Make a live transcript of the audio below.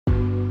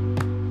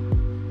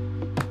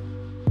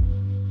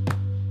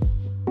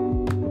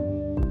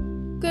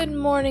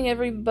morning,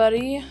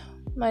 everybody.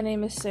 My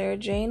name is Sarah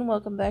Jane.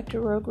 Welcome back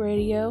to Rogue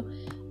Radio.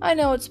 I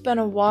know it's been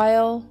a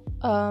while.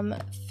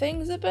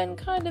 Things have been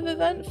kind of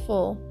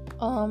eventful.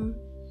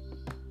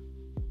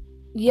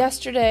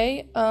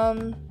 Yesterday,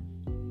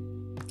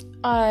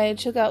 I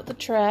took out the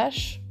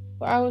trash.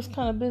 I was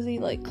kind of busy,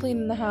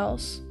 cleaning the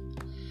house.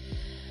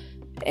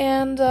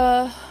 And,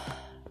 I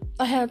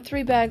had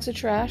 3 bags of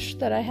trash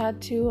that I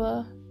had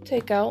to,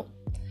 take out.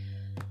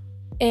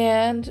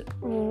 And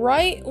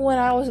right when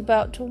I was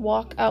about to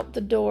walk out the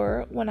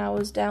door, when I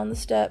was down the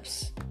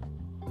steps,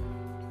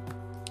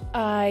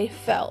 I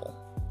fell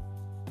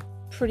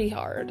pretty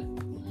hard.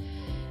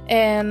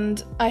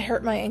 And I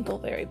hurt my ankle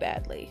very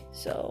badly.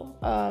 So,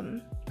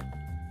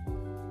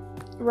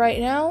 right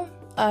now,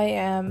 I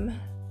am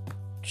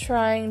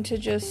trying to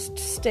just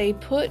stay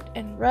put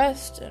and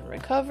rest and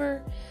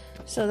recover.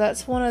 So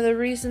that's one of the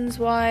reasons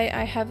why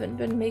I haven't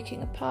been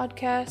making a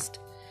podcast,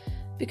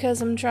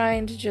 because I'm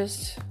trying to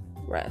just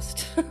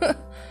rest.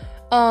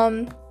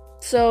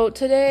 So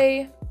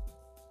today,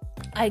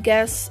 I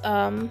guess,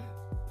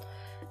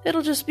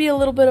 it'll just be a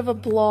little bit of a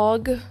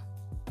blog, I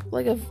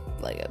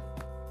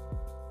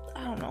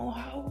don't know,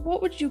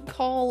 what would you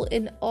call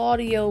an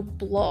audio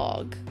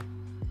blog?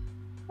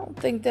 I don't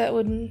think that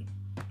would,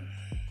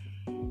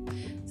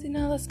 see,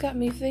 now that's got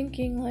me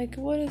thinking,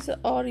 what does an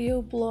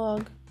audio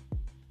blog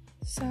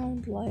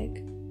sound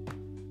like?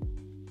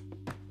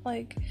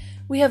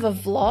 We have a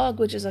vlog,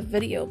 which is a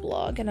video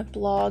blog, and a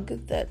blog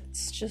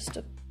that's just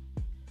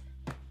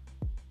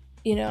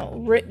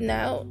written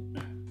out.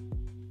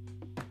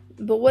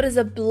 But what is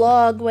a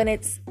blog when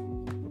it's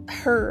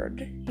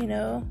heard,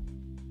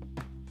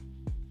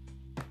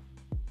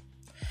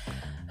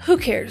 Who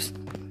cares?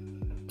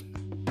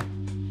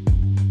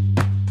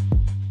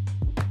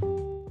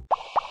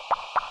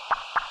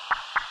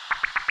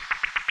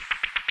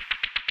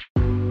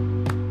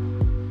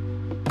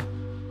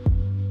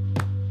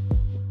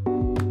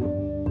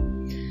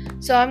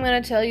 So I'm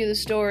going to tell you the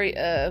story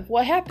of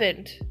what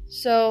happened.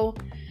 So,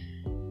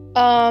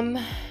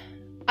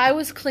 I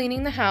was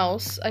cleaning the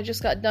house. I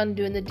just got done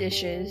doing the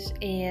dishes,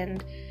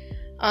 and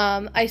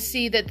I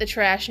see that the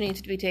trash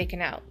needs to be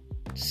taken out.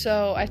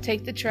 So I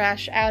take the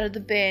trash out of the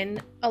bin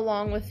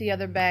along with the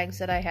other bags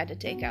that I had to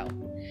take out.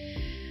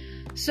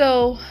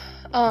 So,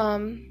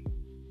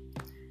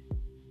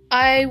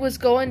 I was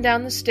going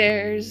down the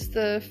stairs.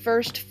 The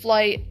first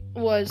flight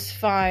was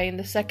fine.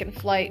 The second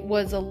flight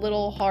was a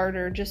little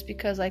harder just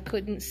because I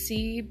couldn't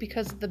see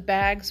because of the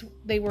bags,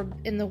 they were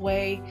in the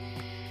way.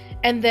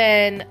 And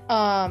then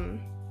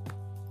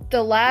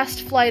the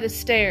last flight of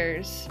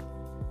stairs,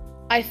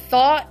 I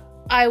thought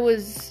I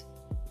was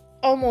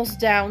almost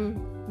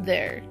down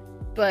there,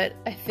 but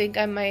I think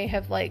I may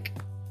have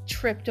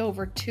tripped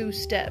over 2 or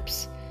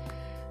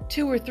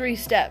 3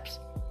 steps.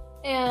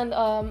 And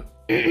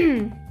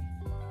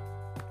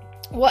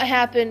what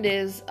happened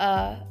is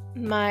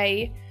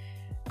my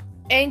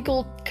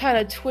ankle kind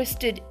of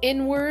twisted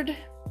inward,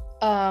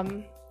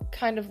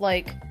 kind of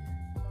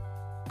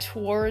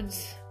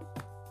towards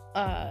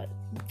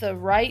the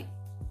right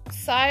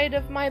side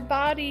of my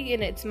body,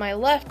 and it's my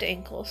left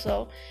ankle,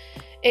 so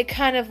it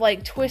kind of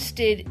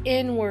twisted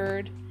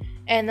inward,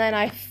 and then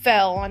I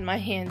fell on my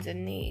hands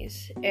and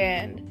knees,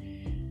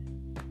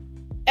 and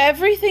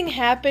everything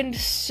happened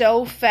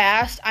so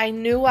fast. I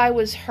knew I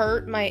was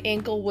hurt. My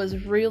ankle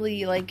was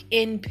really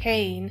in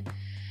pain.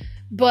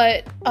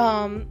 But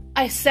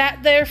I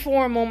sat there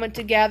for a moment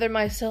to gather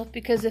myself,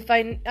 because if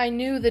I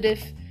knew that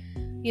if,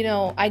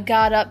 I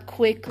got up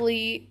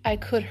quickly, I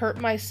could hurt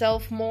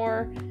myself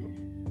more.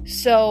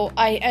 So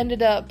I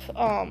ended up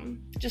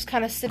just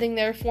kind of sitting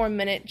there for a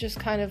minute, just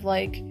kind of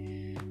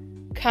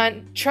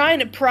trying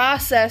to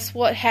process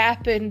what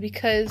happened,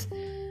 because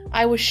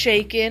I was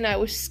shaken, I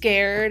was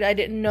scared, I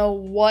didn't know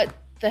what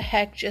the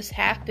heck just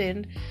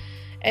happened.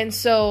 And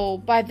so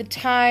by the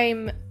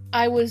time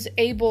I was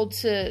able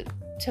to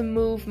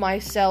move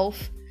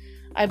myself,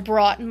 I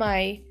brought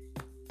my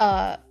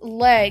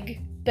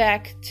leg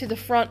back to the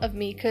front of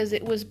me because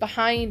it was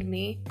behind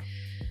me,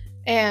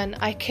 and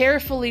I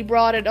carefully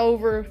brought it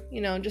over,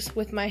 just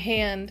with my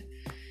hand,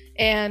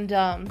 and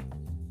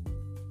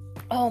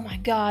oh my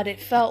god,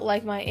 it felt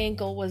like my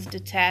ankle was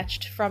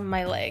detached from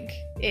my leg.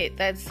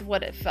 That's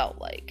what it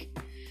felt like.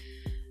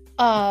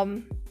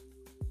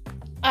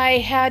 I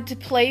had to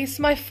place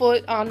my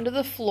foot onto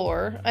the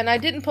floor, and I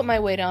didn't put my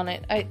weight on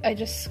it. I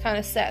just kind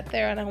of sat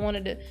there, and I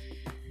wanted to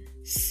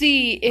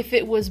see if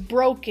it was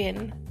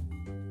broken.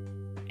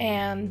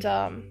 And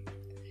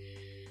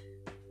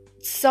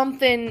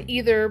something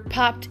either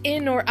popped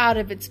in or out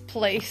of its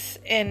place,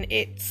 and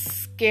it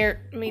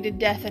scared me to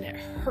death, and it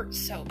hurt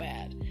so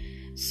bad.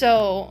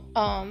 So,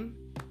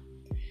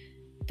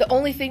 the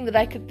only thing that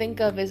I could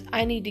think of is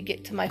I need to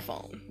get to my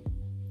phone.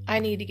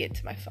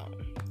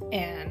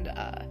 And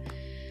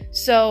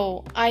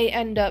so I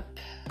end up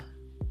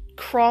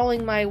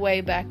crawling my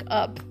way back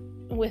up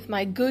with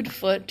my good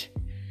foot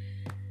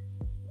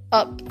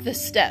up the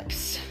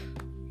steps.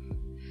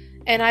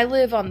 And I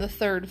live on the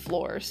 3rd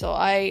floor, so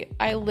I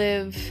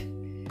live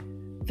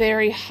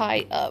very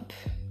high up.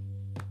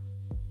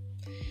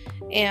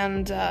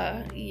 And,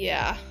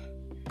 yeah.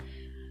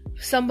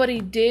 Somebody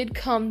did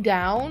come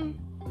down,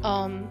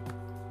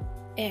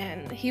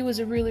 and he was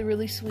a really,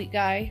 really sweet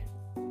guy.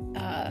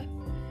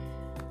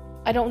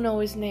 I don't know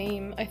his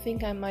name. I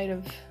think I might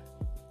have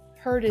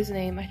heard his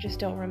name, I just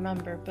don't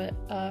remember, but,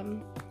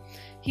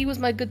 he was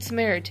my good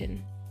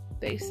Samaritan,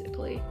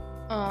 basically.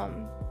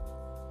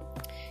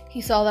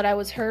 He saw that I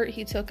was hurt,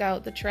 he took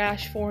out the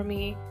trash for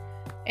me,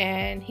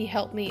 and he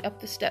helped me up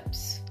the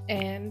steps,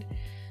 and,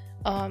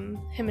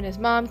 him and his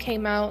mom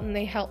came out, and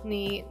they helped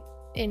me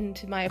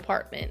into my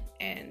apartment,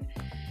 and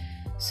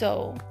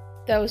so,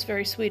 that was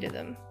very sweet of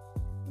them.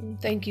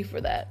 Thank you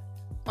for that,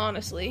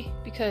 honestly,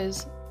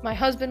 because my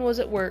husband was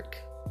at work,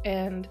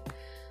 and,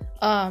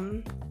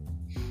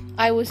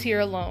 I was here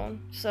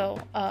alone, so,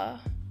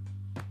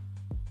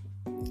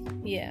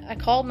 yeah, I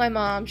called my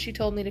mom, she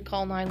told me to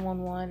call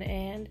 911,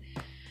 and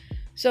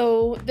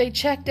so they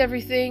checked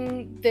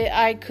everything that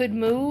I could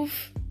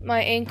move,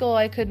 my ankle,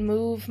 I could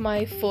move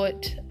my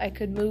foot, I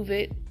could move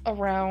it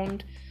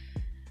around,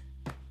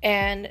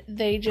 and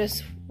they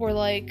just were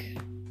like,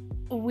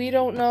 we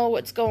don't know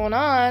what's going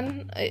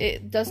on,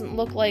 it doesn't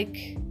look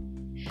like,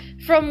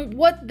 from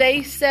what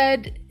they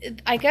said,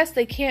 I guess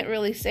they can't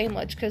really say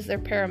much because they're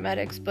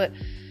paramedics, but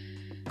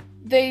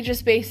they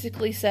just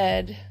basically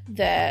said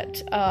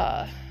that,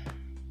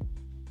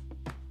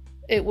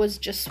 it was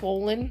just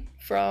swollen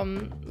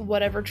from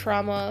whatever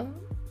trauma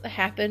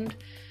happened,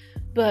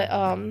 but,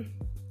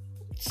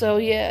 so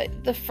yeah,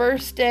 the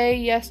first day,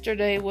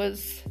 yesterday,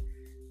 was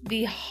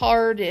the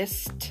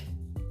hardest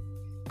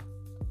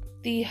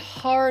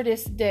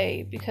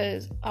day,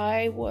 because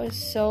I was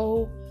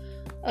so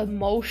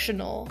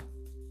emotional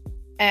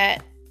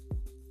at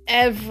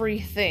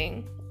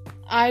everything.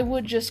 I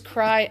would just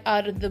cry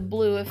out of the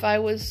blue if I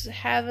was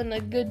having a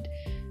good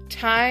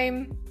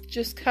time,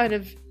 just kind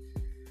of,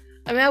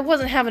 I mean, I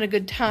wasn't having a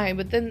good time,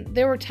 but then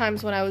there were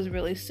times when I was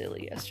really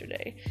silly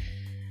yesterday.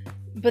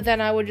 But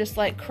then I would just,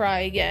 like,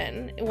 cry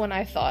again when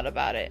I thought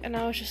about it. And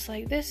I was just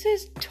like, this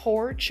is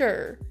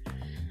torture.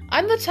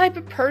 I'm the type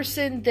of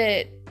person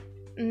that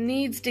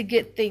needs to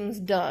get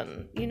things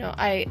done. You know,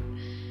 I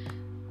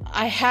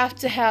have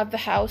to have the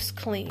house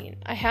clean.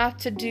 I have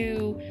to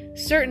do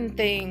certain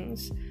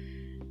things.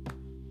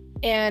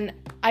 And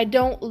I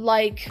don't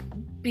like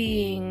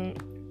being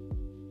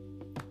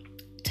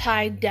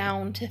tied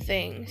down to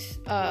things.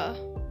 I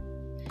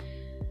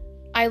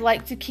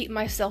like to keep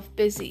myself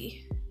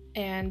busy,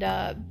 and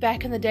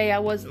back in the day I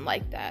wasn't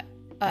like that.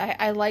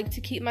 I like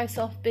to keep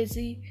myself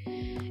busy,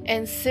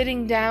 and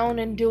sitting down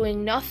and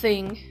doing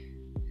nothing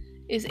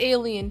is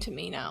alien to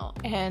me now,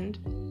 and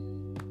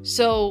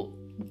so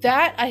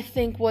that I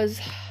think was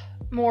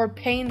more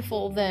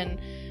painful than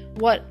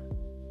what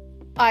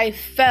I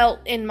felt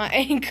in my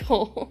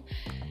ankle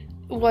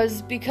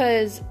was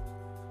because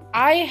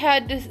I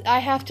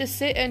have to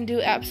sit and do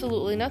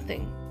absolutely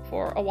nothing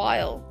for a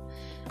while.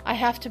 I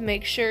have to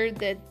make sure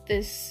that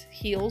this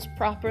heals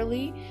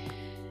properly.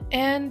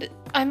 And,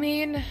 I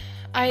mean,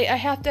 I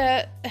have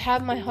to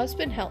have my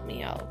husband help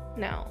me out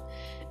now.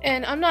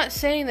 And I'm not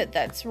saying that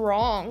that's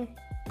wrong.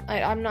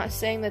 I'm not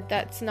saying that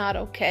that's not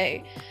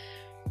okay.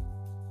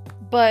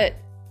 But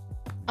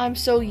I'm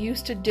so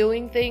used to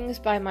doing things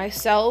by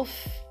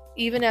myself,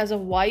 even as a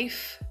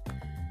wife.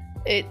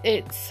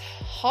 It's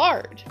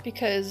hard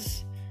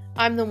because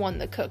I'm the one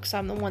that cooks,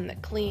 I'm the one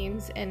that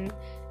cleans, and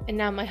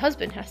now my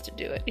husband has to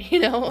do it, you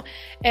know?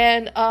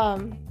 And,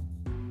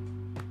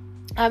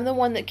 I'm the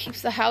one that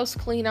keeps the house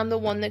clean, I'm the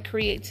one that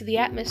creates the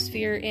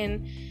atmosphere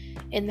in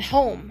the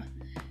home.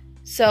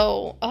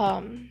 So,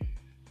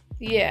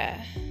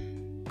 yeah.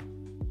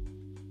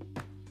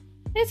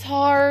 It's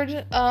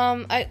hard,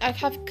 I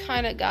have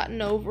kind of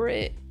gotten over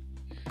it.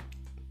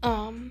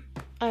 I'm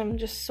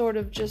just sort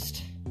of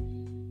just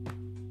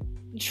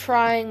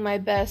trying my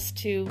best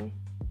to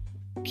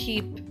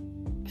keep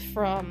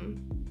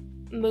from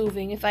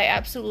moving. If I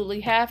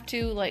absolutely have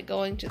to, like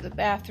going to the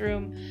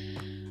bathroom,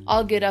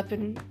 I'll get up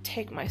and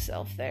take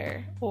myself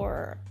there,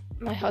 or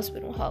my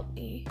husband will help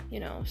me, you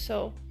know.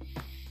 So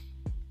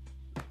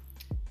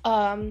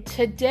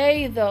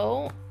today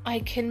though,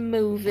 I can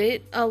move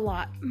it a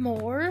lot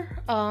more.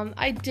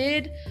 I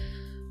did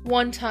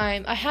one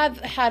time, I have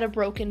had a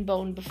broken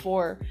bone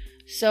before,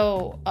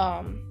 so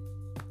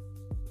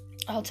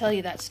I'll tell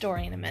you that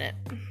story in a minute.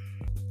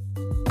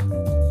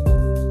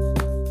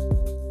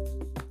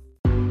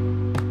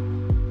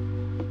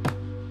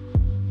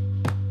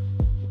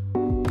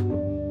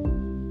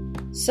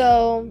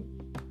 So,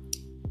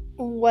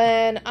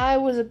 when I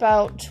was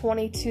about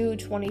 22,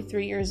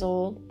 23 years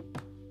old,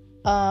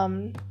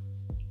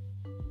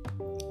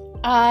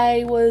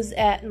 I was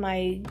at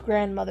my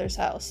grandmother's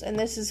house, and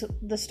this is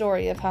the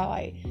story of how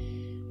I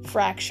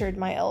fractured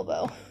my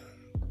elbow.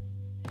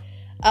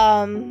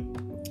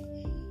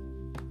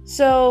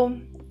 So,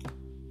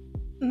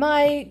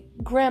 my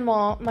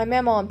grandma, my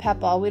mama and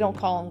papa, we don't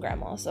call them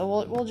grandma,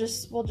 so we'll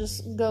just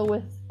go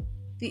with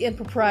the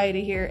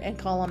impropriety here and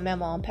call them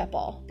mama and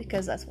papa,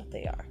 because that's what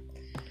they are.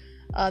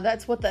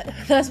 That's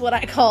what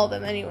I call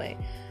them anyway.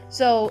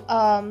 So,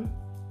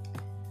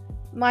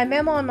 my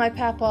mama and my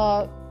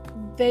papa,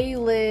 they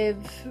live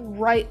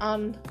right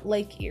on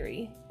Lake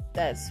Erie.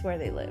 That's where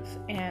they live.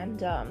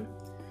 And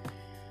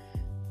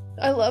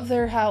I love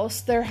their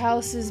house. Their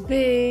house is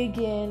big,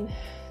 and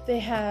they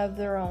have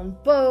their own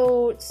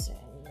boats,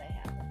 and they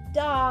have a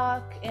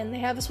dock, and they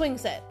have a swing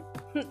set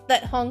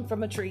that hung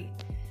from a tree.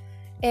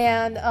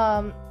 And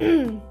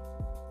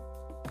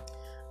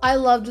I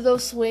loved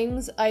those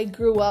swings. I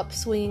grew up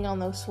swinging on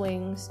those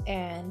swings,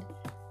 and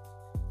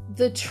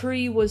the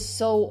tree was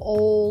so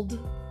old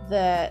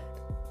that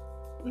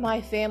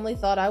my family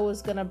thought I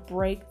was gonna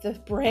break the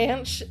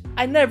branch.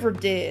 I never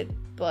did,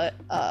 but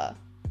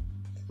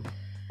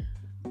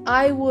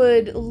I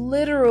would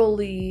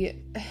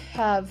literally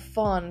have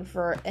fun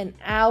for an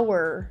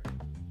hour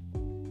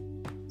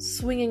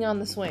swinging on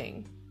the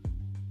swing.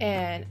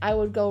 And I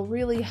would go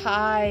really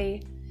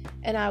high,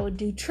 and I would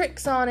do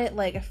tricks on it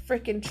like a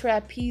freaking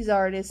trapeze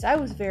artist. I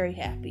was very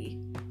happy.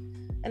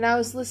 And I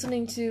was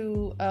listening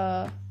to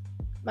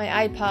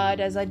my iPod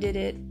as I did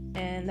it,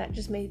 and that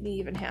just made me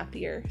even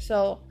happier.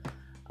 So,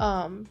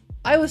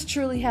 I was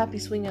truly happy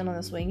swinging on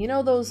the swing. You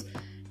know those,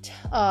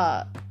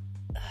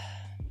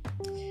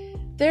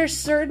 there's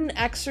certain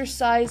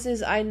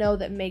exercises I know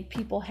that make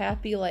people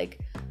happy, like,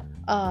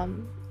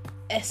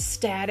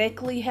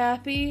 ecstatically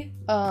happy,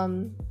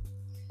 and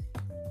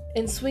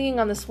swinging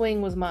on the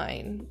swing was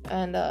mine,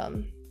 and,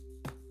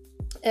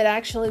 it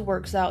actually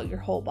works out your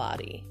whole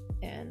body,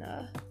 and,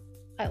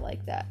 I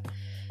like that.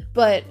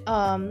 But,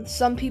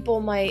 some people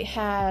might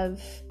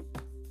have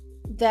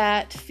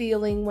that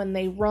feeling when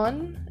they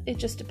run. It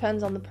just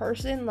depends on the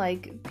person.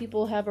 Like,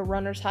 people have a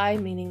runner's high,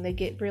 meaning they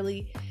get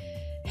really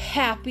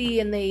happy,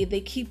 and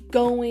they keep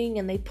going,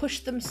 and they push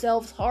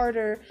themselves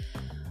harder.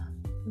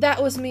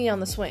 That was me on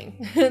the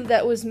swing.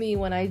 That was me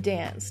when I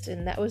danced,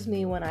 and that was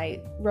me when I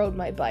rode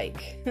my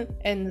bike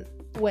and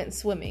went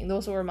swimming.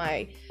 Those were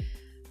my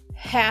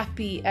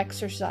happy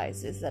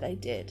exercises that I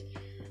did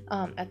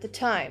at the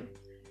time.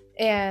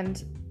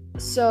 And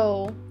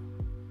so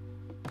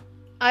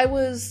I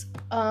was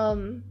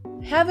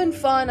having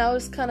fun. I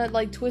was kind of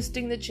like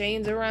twisting the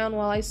chains around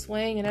while I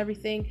swing and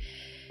everything.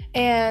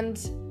 And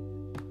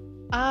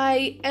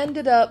I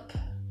ended up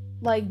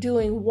like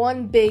doing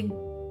one big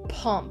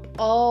pump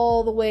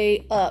all the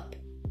way up,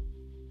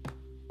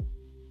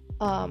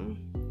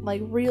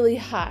 like really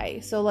high.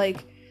 So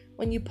like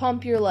when you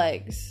pump your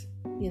legs,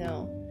 you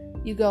know,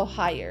 you go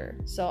higher.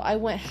 So I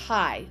went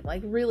high,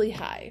 like really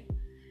high.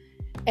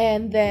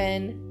 And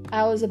then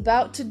I was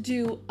about to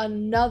do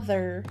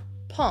another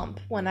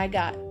pump when I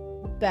got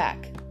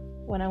back,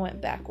 when I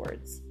went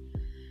backwards.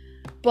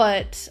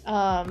 But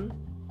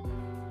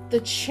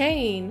the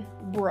chain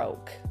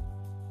broke,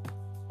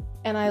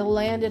 and I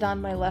landed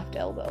on my left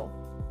elbow.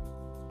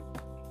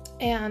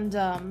 And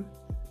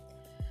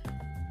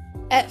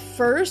at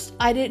first,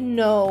 I didn't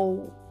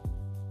know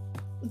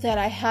that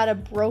I had a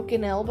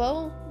broken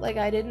elbow. Like,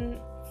 I didn't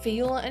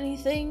feel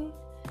anything.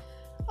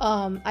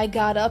 I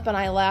got up and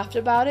I laughed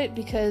about it,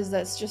 because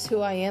that's just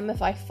who I am.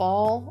 If I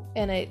fall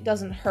and it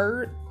doesn't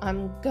hurt,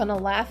 I'm gonna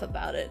laugh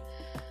about it.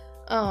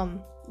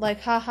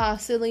 Like, haha,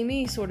 silly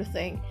me sort of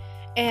thing.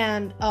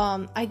 And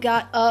I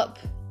got up,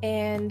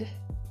 and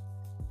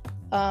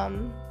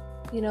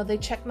you know, they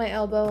checked my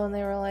elbow, and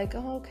they were like,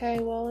 oh, okay,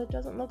 well, it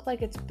doesn't look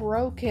like it's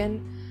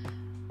broken.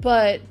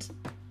 But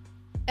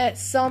at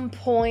some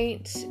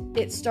point,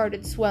 it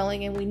started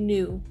swelling, and we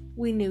knew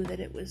that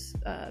it was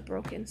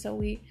broken. So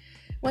we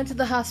went to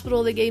the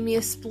hospital. They gave me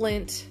a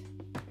splint,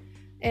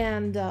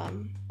 and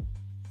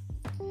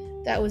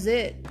that was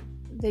it.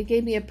 They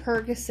gave me a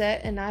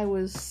Percocet, and I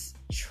was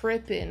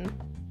tripping.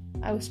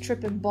 I was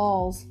tripping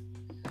balls.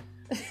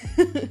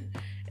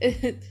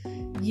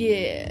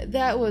 Yeah,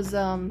 that was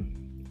an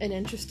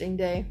interesting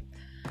day.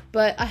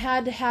 But I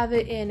had to have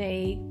it in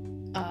a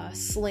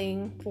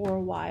sling for a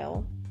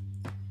while.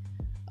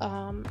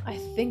 I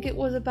think it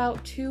was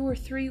about 2 or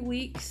 3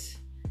 weeks.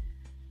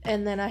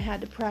 And then I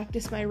had to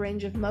practice my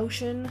range of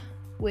motion,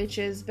 which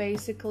is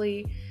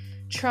basically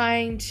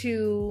trying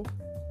to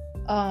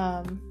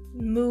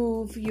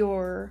move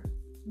your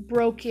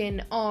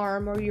broken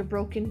arm or your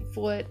broken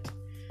foot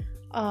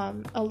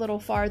a little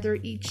farther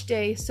each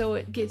day so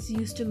it gets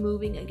used to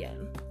moving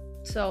again.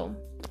 So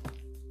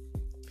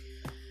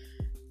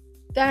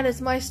that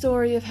is my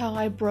story of how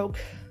I broke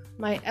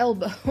my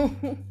elbow.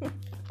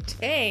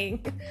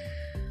 Dang.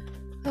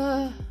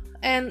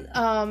 And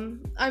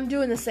I'm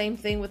doing the same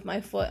thing with my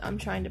foot. I'm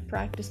trying to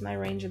practice my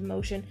range of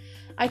motion.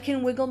 I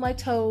can wiggle my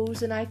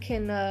toes, and I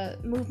can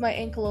move my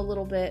ankle a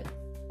little bit.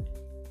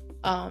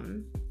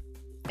 And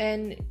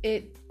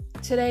it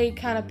today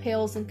kind of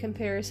pales in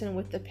comparison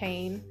with the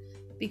pain,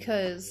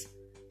 because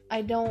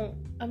I'm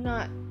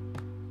not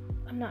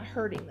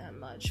hurting that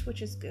much,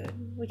 which is good,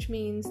 which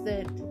means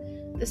that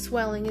the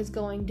swelling is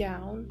going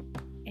down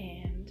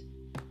and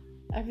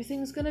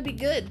everything's gonna be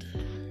good.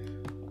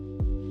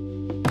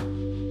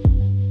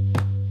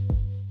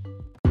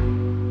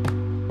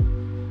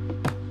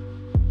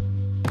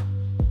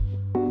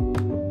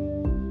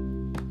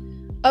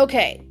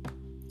 Okay.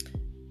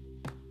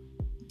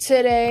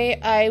 Today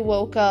I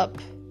woke up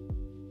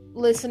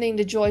listening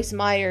to Joyce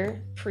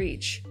Meyer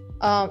preach.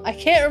 I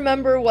can't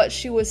remember what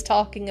she was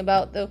talking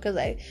about though, because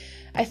I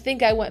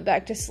think I went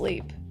back to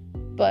sleep.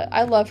 But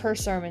I love her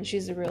sermon.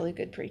 She's a really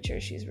good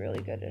preacher. She's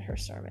really good at her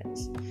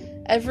sermons.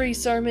 Every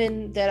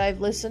sermon that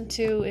I've listened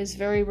to is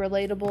very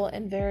relatable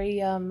and very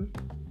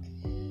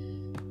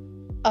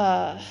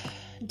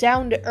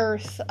down to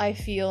earth, I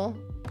feel,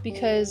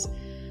 because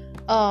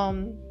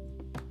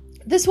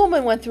this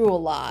woman went through a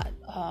lot.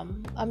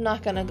 I'm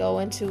not gonna go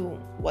into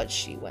what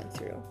she went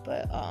through,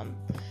 but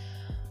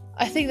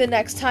I think the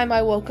next time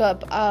I woke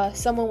up,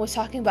 someone was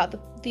talking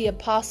about the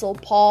Apostle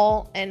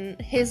Paul and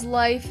his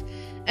life,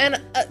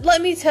 and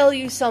let me tell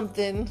you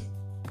something.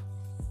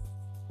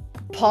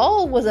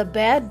 Paul was a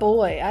bad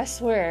boy, I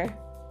swear.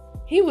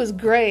 He was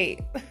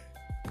great.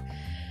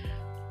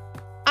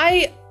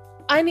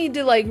 I need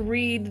to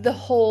read the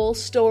whole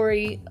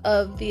story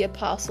of the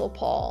Apostle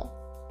Paul,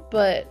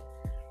 but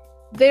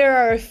there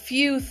are a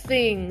few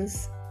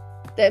things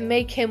that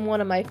make him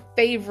one of my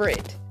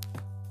favorite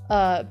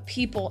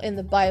people in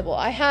the Bible.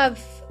 I have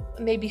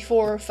maybe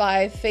 4 or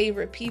 5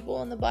 favorite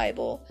people in the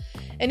Bible,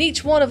 and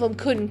each one of them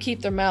couldn't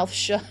keep their mouth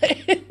shut.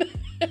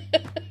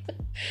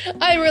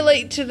 I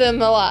relate to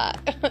them a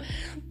lot.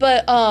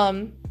 But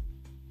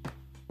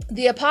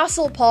the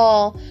Apostle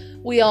Paul,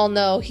 we all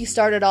know he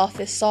started off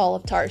as Saul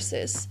of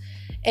Tarsus,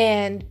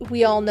 and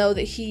we all know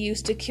that he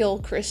used to kill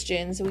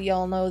Christians. We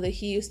all know that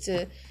he used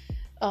to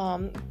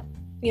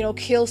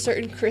kill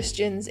certain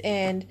Christians,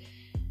 and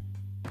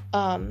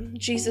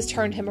Jesus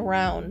turned him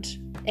around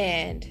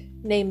and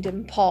named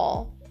him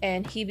Paul,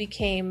 and he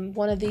became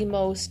one of the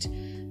most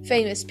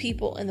famous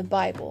people in the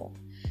Bible.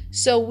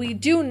 So we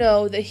do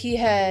know that he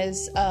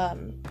has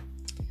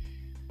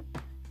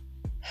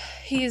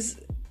he's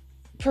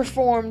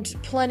performed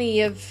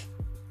plenty of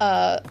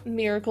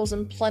miracles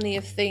and plenty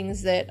of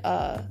things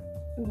that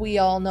we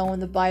all know in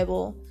the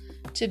Bible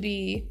to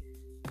be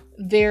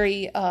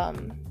very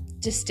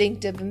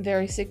distinctive and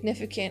very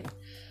significant.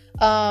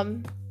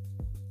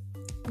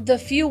 The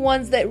few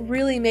ones that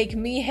really make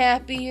me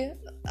happy,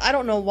 I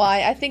don't know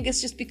why. I think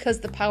it's just because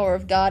the power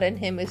of God in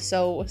him is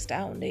so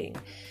astounding.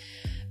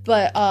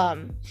 But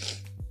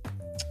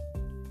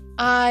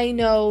I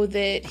know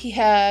that he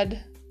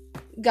had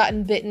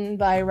gotten bitten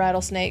by a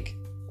rattlesnake,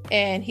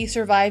 and he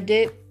survived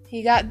it.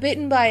 He got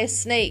bitten by a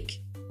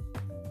snake,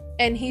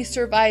 and he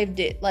survived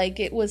it like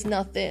it was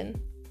nothing.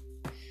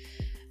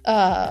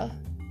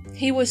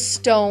 He was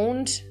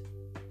stoned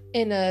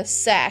in a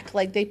sack,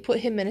 they put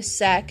him in a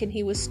sack, and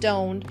he was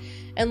stoned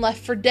and left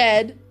for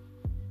dead.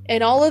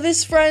 And all of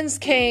his friends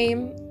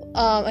came,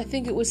 I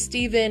think it was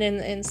Stephen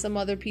and some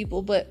other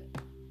people, but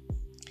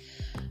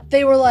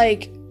they were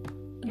like,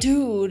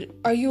 dude,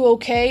 are you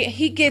okay?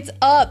 He gets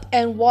up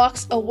and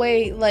walks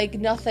away like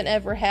nothing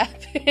ever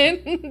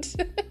happened.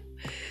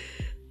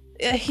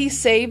 He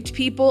saved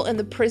people in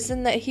the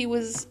prison that he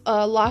was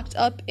locked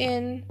up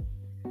in.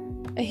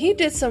 And he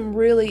did some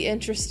really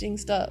interesting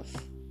stuff.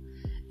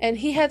 And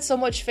he had so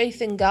much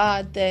faith in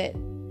God that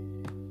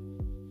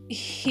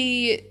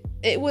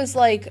it was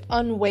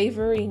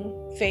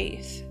unwavering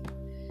faith.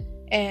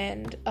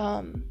 And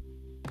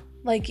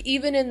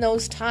even in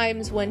those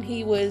times when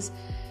he was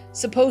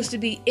supposed to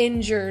be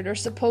injured or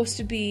supposed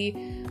to be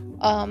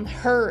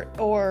hurt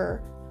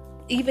or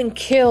even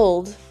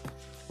killed,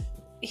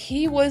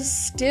 he was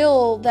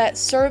still that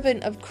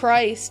servant of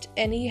Christ,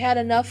 and he had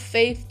enough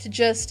faith to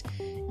just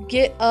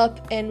get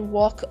up and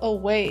walk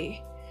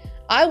away.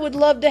 I would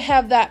love to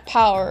have that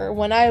power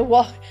when I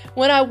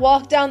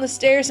walk down the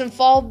stairs and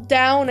fall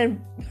down and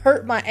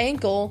hurt my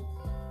ankle.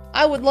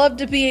 I would love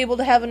to be able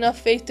to have enough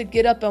faith to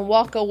get up and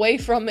walk away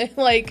from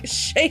it,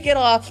 shake it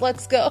off,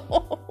 let's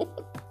go.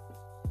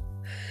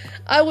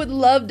 I would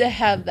love to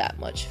have that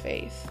much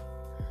faith.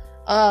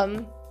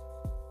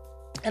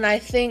 And I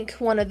think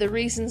one of the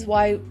reasons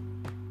why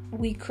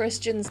we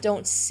Christians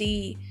don't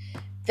see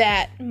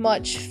that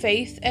much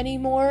faith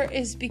anymore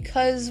is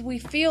because we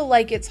feel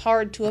like it's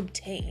hard to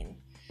obtain.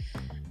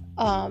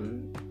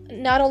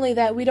 Not only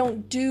that, we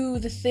don't do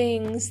the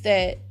things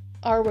that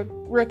are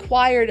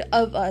required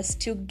of us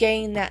to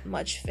gain that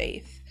much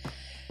faith.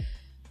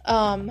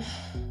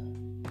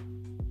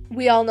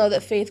 We all know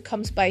that faith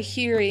comes by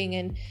hearing,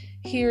 and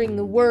hearing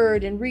the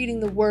word and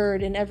reading the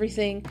word and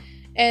everything.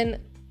 And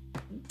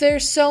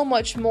there's so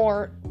much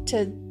more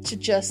to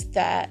just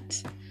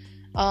that.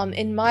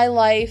 In my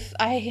life,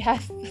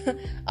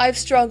 I've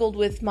struggled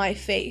with my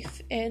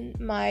faith and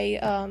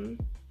my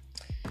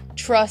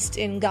trust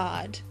in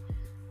God.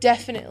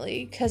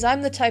 Definitely, because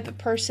I'm the type of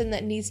person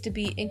that needs to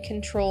be in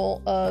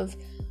control of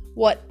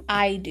what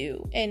I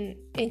do, and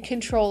in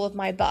control of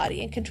my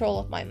body, in control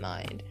of my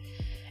mind.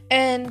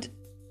 And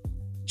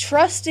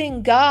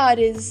trusting God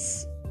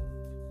is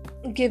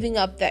giving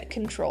up that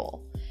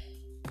control.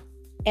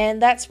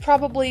 And that's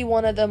probably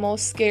one of the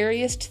most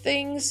scariest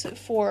things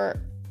for,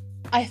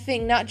 I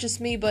think, not just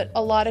me, but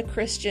a lot of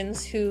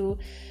Christians who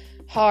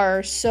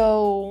are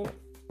so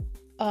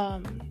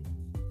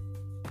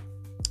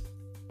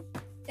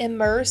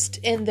immersed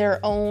in their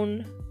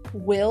own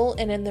will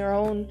and in their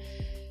own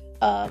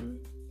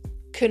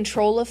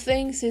control of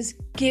things is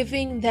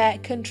giving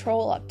that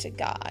control up to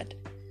God.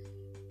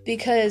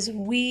 Because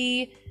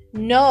we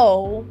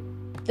know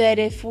that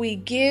if we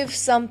give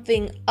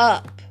something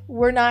up,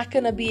 we're not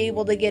going to be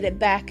able to get it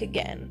back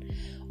again.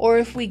 Or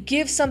if we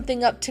give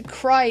something up to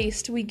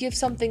Christ, we give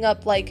something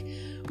up like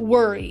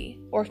worry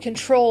or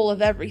control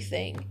of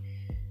everything.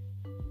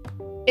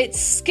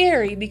 It's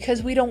scary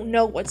because we don't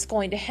know what's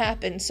going to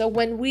happen. So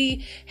when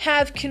we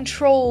have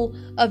control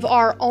of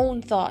our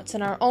own thoughts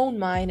and our own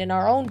mind and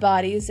our own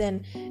bodies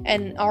and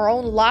our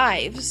own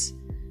lives,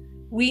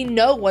 we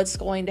know what's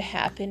going to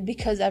happen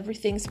because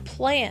everything's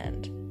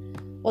planned.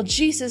 Well,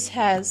 Jesus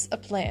has a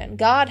plan.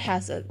 God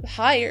has a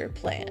higher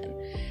plan.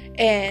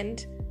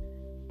 And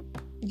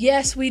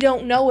yes, we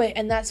don't know it,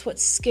 and that's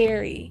what's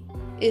scary,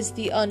 is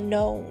the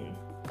unknown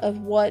of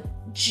what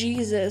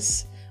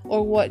Jesus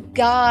or what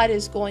God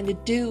is going to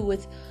do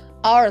with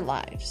our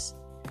lives.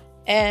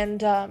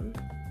 And,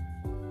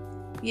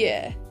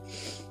 yeah.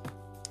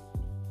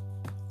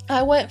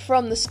 I went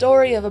from the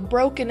story of a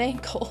broken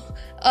ankle,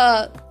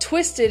 a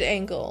twisted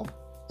ankle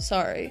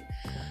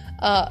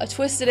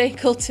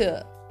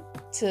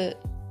to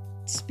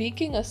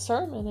speaking a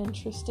sermon.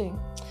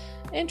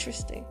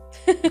 Interesting.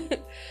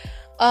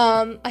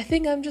 I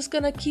think I'm just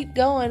gonna keep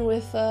going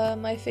with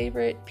my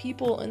favorite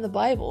people in the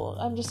Bible.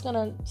 I'm just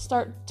gonna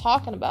start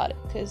talking about it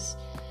because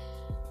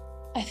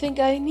I think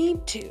I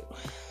need to.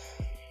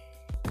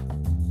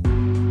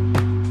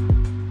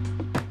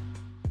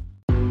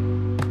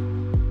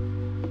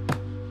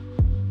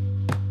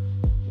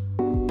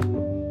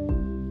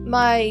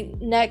 My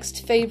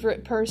next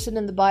favorite person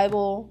in the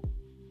Bible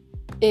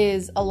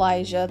is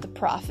Elijah the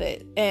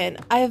prophet, and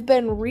I have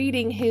been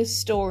reading his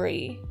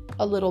story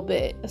a little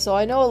bit, so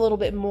I know a little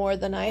bit more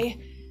than I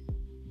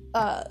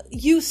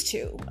used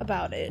to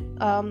about it.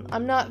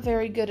 I'm not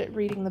very good at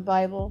reading the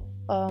Bible.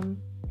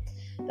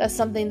 That's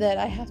something that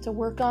I have to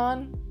work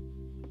on,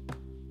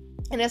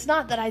 and it's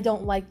not that I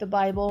don't like the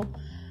Bible.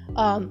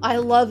 I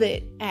love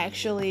it,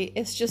 actually.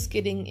 It's just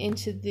getting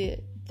into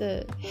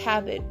the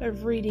habit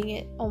of reading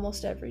it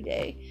almost every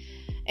day.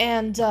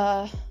 And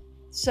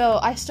so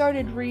I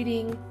started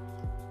reading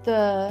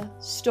the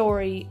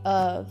story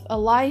of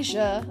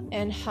Elijah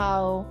and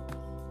how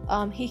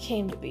he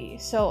came to be.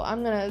 So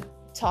I'm going to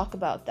talk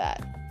about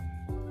that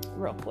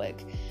real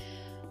quick.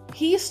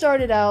 He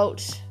started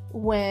out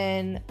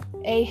when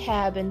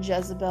Ahab and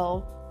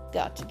Jezebel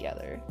got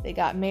together. They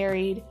got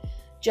married.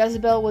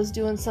 Jezebel was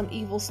doing some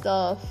evil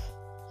stuff,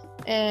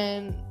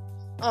 and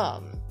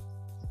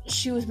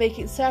she was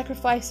making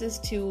sacrifices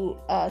to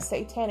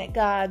satanic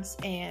gods.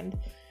 And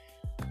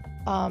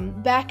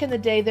back in the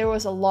day, there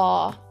was a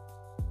law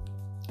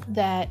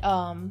that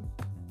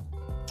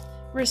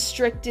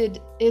restricted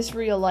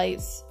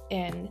Israelites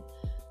and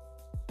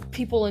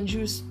people in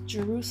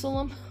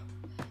Jerusalem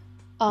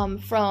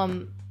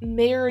from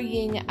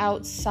marrying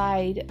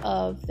outside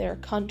of their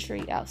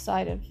country,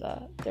 outside of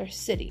their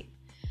city,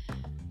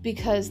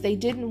 because they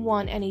didn't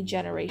want any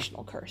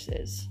generational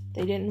curses.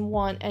 They didn't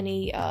want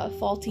any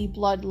faulty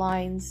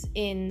bloodlines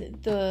in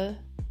the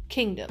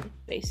kingdom,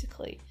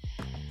 basically.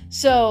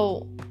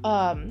 So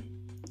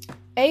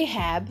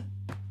Ahab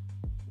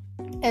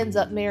ends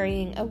up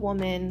marrying a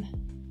woman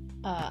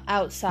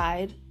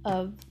outside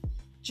of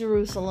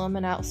Jerusalem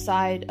and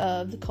outside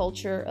of the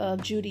culture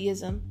of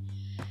Judaism,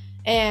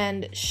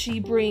 and she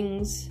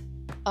brings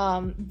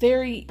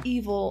very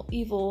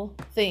evil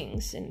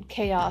things and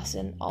chaos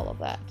and all of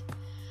that.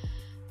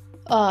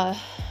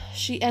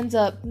 She ends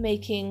up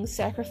making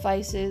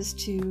sacrifices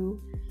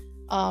to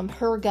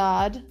her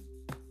god,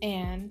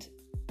 and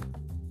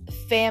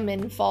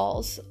famine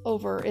falls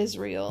over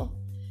Israel.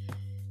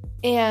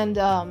 And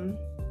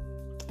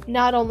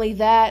not only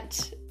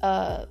that,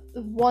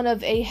 one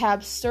of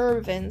Ahab's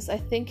servants, I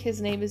think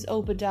his name is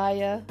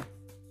Obadiah,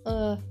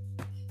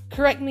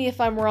 correct me if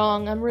I'm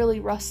wrong, I'm really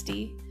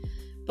rusty,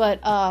 but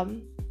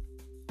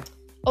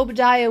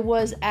Obadiah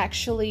was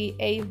actually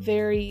a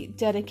very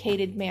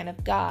dedicated man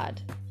of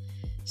God.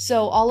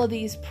 So all of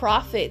these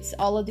prophets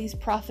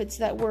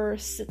that were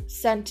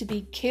sent to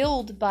be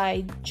killed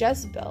by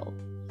Jezebel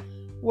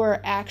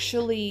were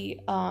actually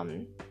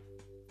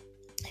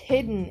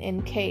hidden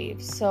in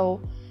caves.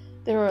 So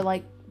there were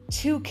like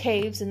 2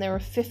 caves and there were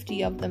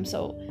 50 of them.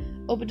 So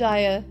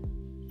Obadiah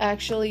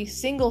actually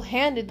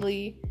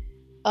single-handedly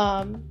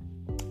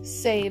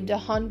saved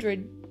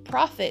 100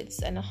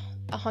 prophets and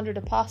 100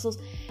 apostles.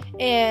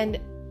 And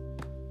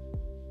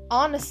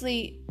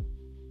honestly,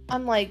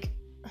 I'm like,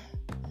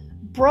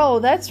 bro,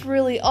 that's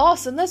really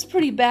awesome. That's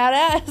pretty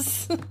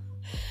badass.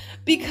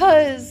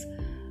 Because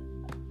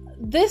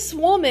this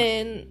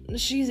woman,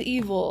 she's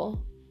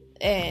evil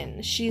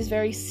and she's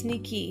very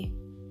sneaky,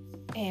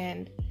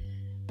 and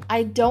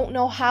I don't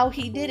know how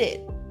he did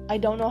it.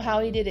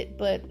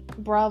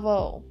 But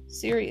bravo,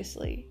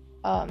 seriously.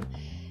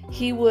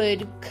 He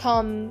would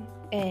come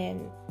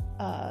and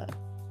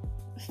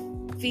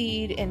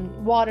feed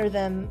and water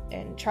them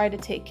and try to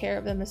take care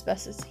of them as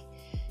best as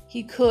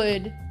he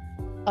could,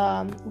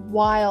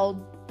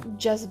 while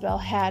Jezebel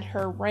had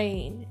her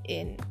reign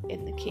in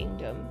the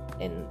kingdom,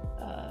 in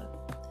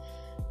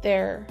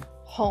their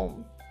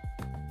home.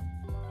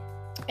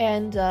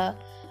 And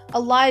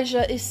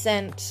Elijah is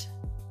sent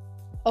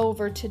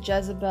over to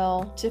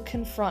Jezebel to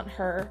confront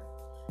her,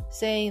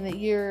 saying that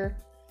you're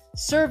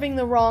serving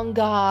the wrong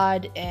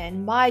God,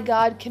 and my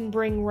God can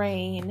bring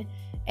rain.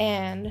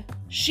 And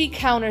she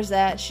counters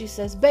that. She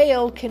says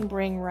Baal can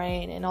bring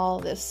rain and all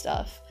this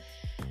stuff.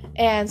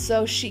 And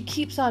so she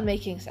keeps on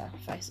making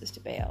sacrifices to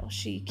Baal.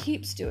 She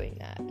keeps doing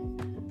that.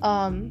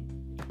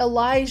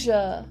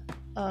 Elijah,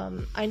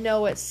 I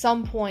know at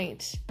some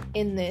point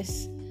in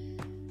this,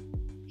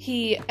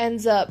 he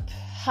ends up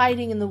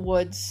hiding in the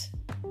woods,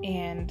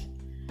 and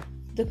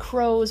the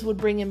crows would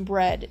bring him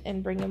bread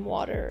and bring him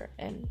water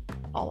and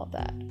all of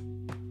that.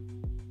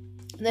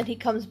 And then he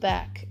comes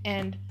back,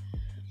 and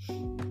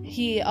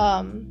he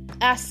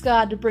asks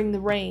God to bring the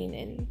rain,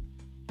 and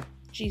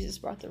Jesus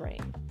brought the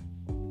rain.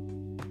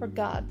 Or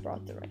God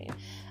brought the rain.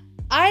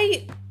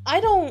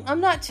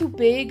 I'm not too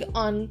big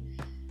on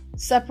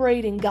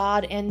separating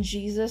God and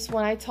Jesus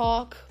when I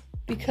talk,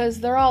 because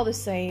they're all the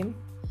same.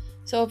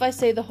 So if I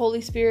say the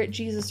Holy Spirit,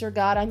 Jesus, or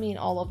God, I mean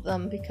all of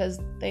them, because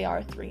they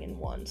are 3 in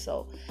 1.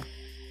 So,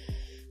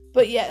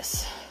 but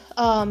yes,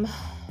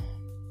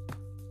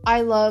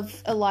 I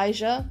love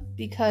Elijah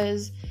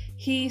because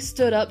he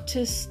stood up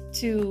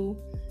to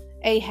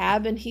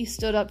Ahab, and he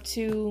stood up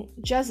to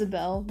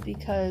Jezebel,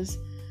 because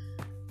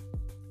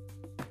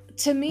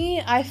to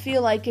me, I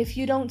feel like if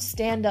you don't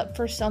stand up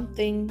for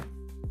something,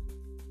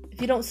 if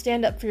you don't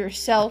stand up for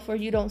yourself, or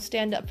you don't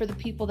stand up for the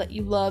people that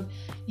you love,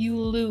 you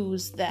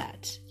lose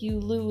that. You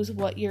lose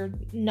what you're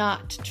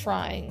not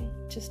trying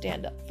to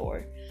stand up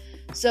for.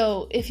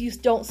 So if you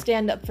don't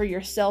stand up for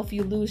yourself,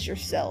 you lose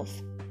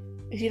yourself.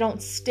 If you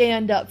don't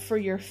stand up for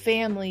your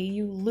family,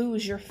 you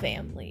lose your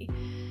family.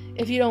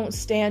 If you don't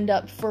stand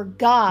up for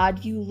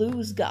God, you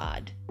lose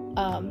God.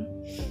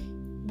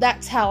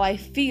 That's how I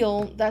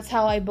feel. That's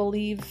how I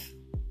believe.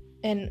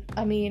 And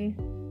I mean,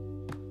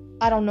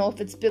 I don't know if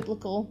it's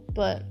biblical,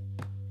 but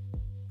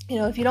you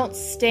know, if you don't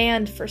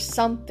stand for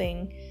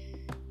something,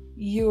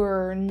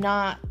 you're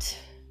not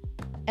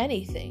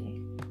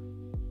anything.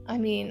 I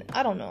mean,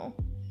 I don't know.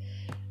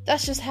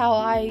 That's just how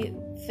I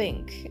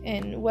think.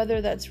 And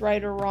whether that's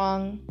right or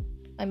wrong,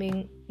 I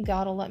mean,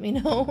 God will let me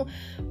know.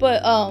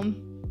 But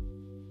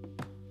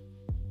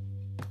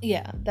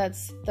yeah,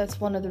 that's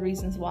one of the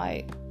reasons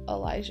why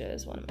Elijah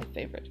is one of my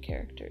favorite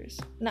characters.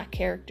 Not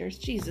characters,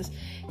 Jesus.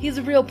 He's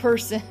a real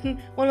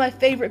person. One of my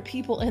favorite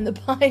people in the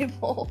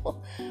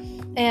Bible.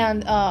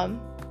 And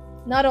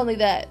not only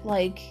that,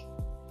 like,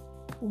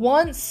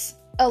 once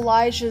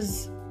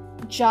Elijah's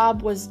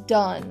job was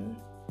done,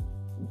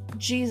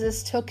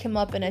 Jesus took him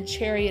up in a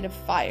chariot of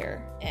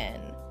fire.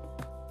 And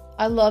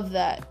I love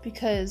that,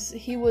 because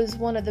he was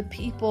one of the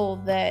people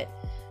that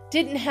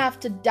didn't have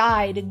to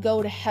die to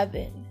go to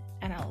heaven.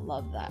 And I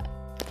love that.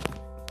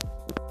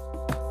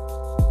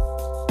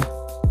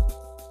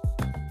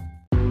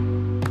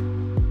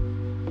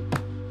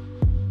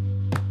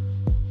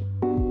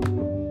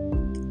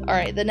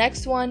 Alright, the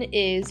next one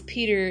is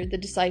Peter the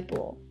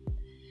disciple.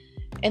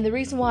 And the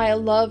reason why I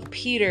love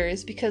Peter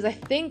is because I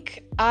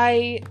think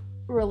I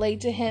relate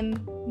to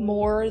him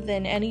more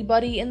than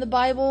anybody in the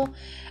Bible.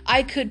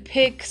 I could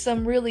pick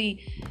some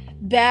really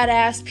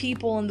badass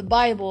people in the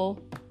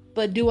Bible,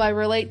 but do I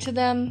relate to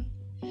them?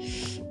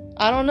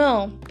 I don't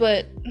know,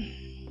 but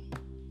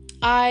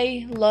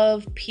I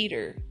love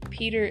Peter.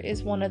 Peter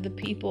is one of the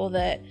people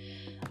that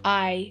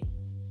I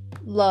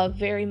love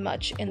very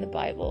much in the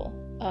Bible.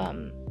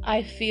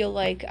 I feel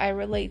like I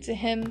relate to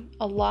him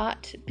a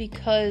lot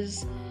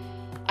because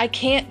I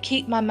can't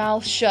keep my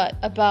mouth shut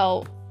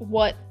about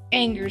what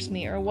angers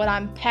me, or what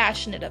I'm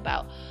passionate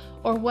about,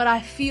 or what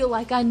I feel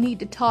like I need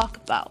to talk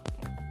about.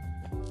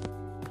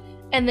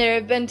 And there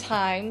have been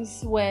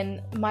times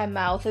when my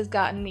mouth has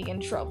gotten me in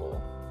trouble.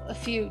 A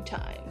few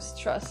times,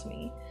 trust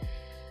me.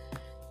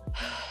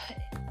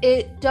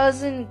 It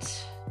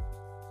doesn't...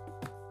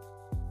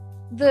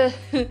 The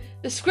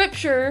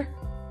scripture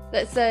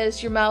that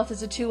says your mouth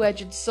is a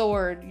two-edged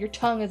sword, your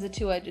tongue is a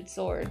two-edged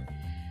sword,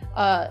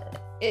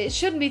 it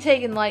shouldn't be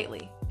taken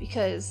lightly,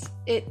 because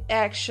it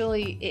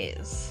actually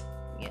is,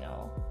 you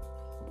know.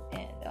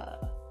 And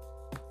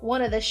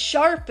one of the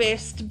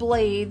sharpest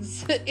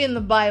blades in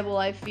the Bible,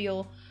 I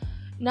feel,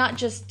 not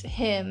just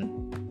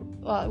him,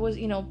 was,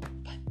 you know,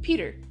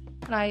 Peter.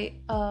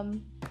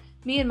 And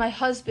me and my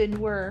husband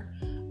were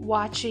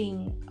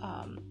watching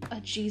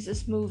a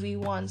Jesus movie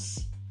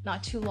once,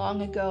 not too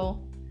long ago,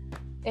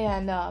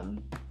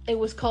 and it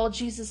was called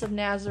Jesus of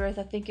Nazareth.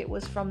 I think it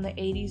was from the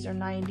 80s or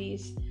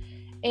 90s.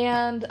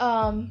 And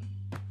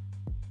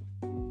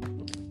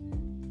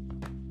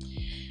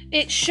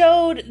it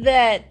showed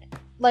that,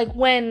 like,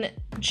 when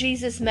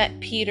Jesus met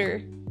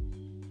Peter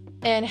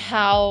and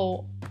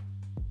how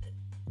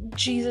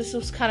Jesus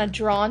was kind of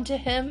drawn to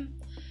him.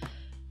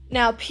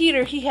 Now,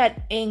 Peter, he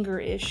had anger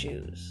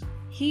issues.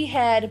 He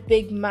had a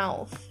big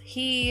mouth.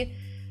 He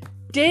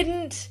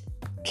didn't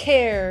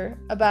care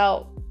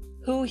about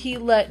who he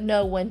let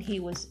know when he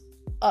was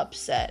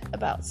upset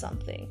about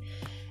something.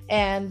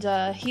 And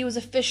he was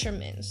a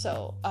fisherman,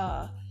 so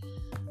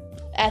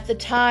at the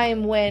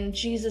time when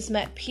Jesus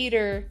met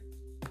Peter,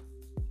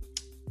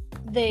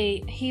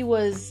 he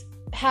was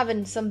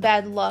having some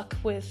bad luck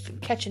with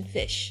catching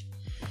fish.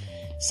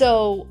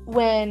 So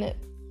when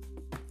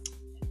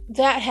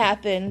that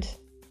happened,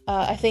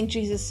 I think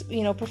Jesus,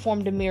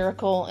 performed a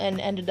miracle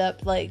and ended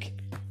up like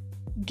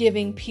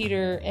giving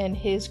Peter and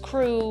his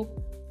crew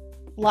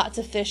lots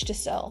of fish to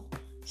sell.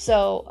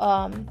 So,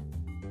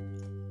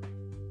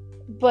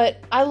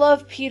 but I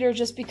love Peter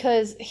just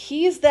because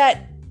he's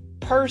that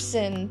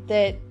person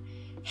that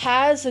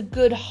has a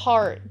good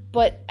heart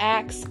but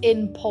acts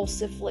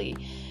impulsively.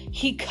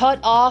 He cut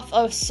off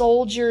a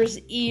soldier's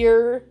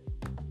ear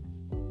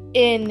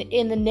in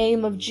the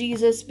name of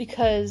Jesus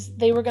because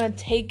they were going to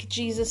take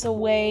Jesus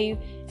away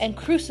and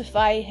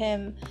crucify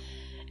him.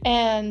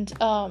 And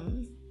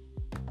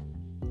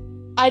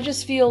I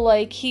just feel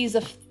like he's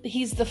the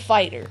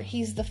fighter.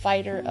 He's the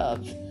fighter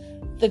of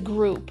the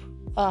group,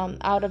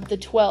 out of the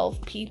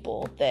 12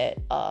 people that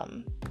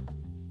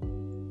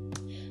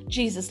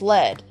Jesus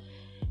led.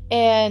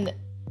 And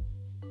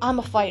I'm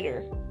a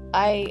fighter.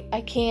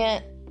 I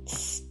can't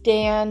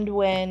stand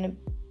when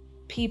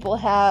people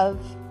have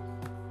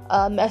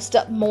messed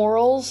up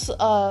morals.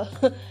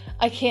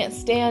 I can't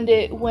stand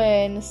it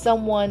when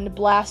someone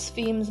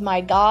blasphemes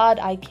my God.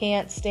 I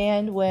can't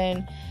stand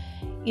when,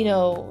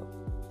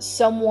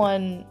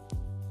 someone,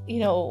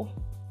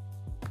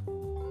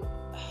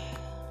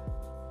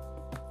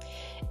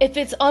 if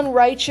it's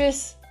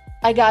unrighteous,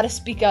 I gotta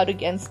speak out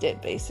against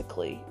it,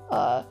 basically.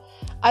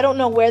 I don't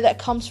know where that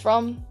comes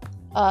from.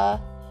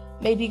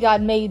 Maybe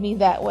God made me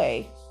that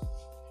way.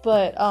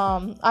 But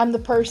I'm the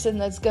person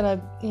that's gonna,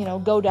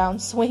 go down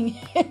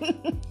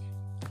swinging.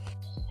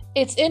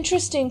 It's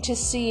interesting to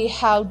see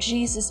how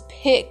Jesus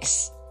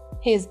picks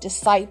his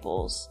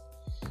disciples.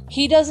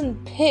 He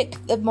doesn't pick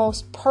the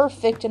most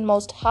perfect and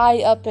most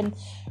high up and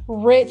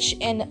rich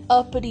and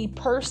uppity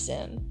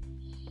person.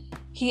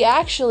 He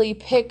actually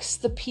picks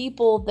the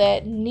people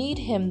that need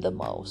him the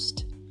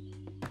most.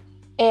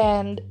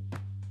 And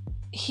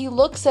he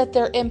looks at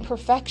their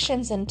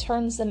imperfections and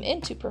turns them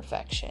into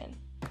perfection.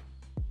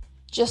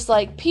 Just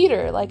like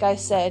Peter, like I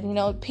said,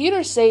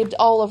 Peter saved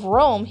all of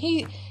Rome.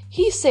 He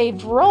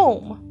saved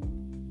Rome.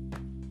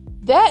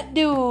 That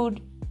dude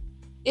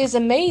is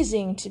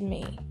amazing to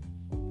me.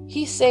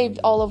 He saved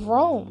all of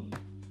Rome.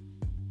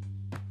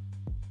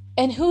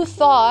 And who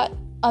thought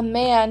a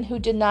man who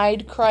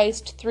denied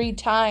Christ 3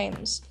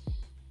 times,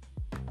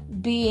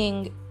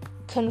 being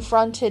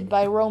confronted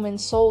by Roman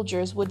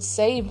soldiers, would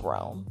save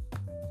Rome?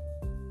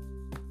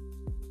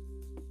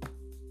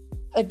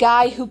 A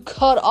guy who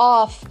cut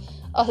off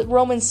a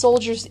Roman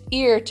soldier's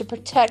ear to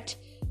protect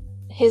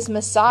his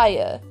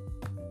Messiah,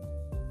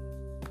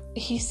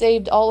 he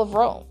saved all of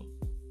Rome.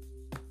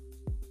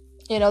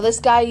 This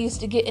guy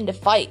used to get into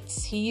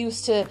fights. He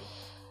used to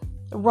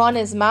run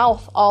his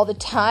mouth all the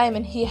time,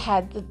 and he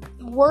had the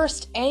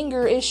worst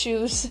anger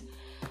issues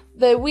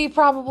that we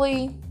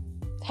probably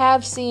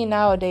have seen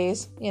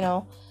nowadays,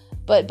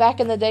 But back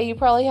in the day, you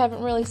probably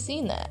haven't really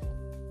seen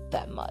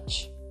that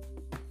much.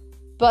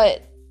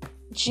 But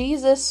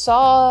Jesus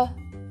saw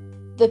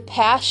the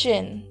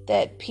passion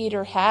that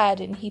Peter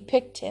had, and he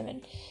picked him,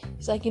 and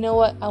he's like, you know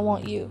what, I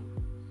want you,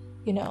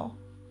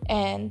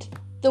 and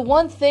the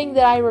one thing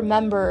that I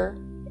remember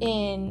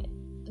in,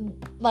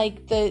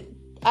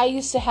 I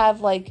used to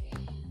have,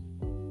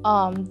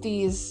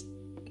 these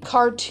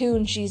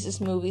cartoon Jesus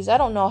movies. I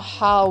don't know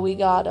how we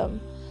got them,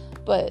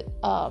 but,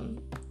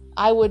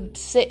 I would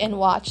sit and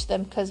watch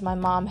them because my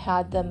mom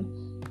had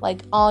them,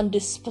 on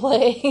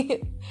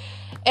display.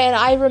 And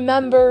I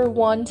remember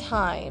one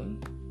time,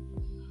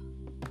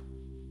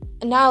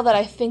 now that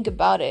I think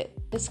about it,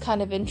 it's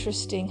kind of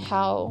interesting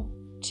how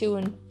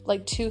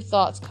two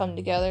thoughts come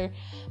together.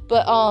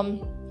 But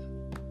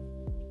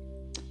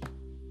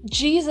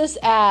Jesus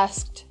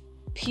asked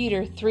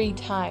Peter 3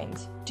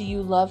 times, "Do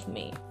you love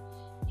me?"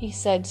 He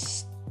said,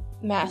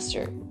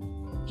 "Master,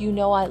 you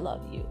know I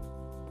love you.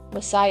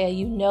 Messiah,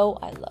 you know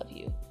I love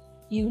you.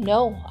 You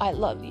know I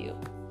love you."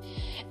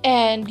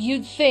 And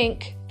you'd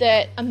think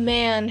that a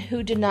man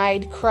who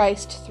denied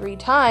Christ 3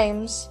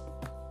 times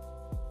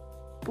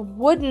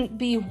wouldn't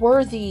be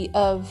worthy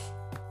of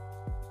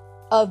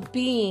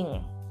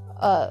being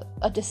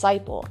a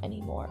disciple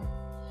anymore.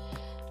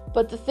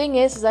 But the thing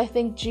is I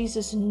think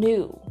Jesus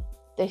knew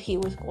that he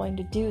was going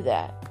to do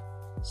that.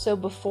 So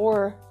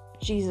before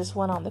Jesus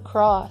went on the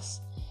cross,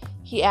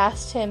 he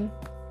asked him,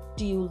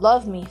 "Do you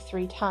love me?"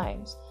 3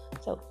 times.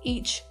 So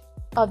each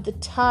of the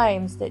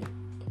times that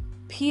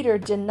Peter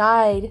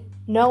denied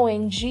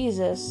knowing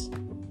Jesus,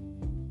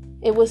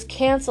 it was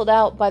canceled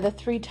out by the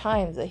 3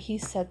 times that he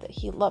said that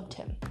he loved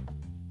him.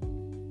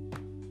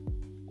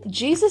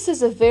 Jesus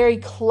is a very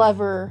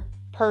clever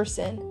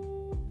person.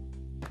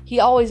 He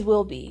always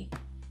will be.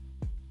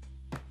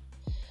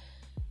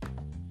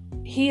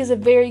 He is a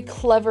very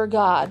clever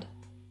God.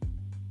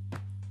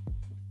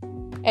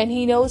 And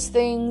he knows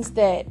things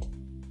that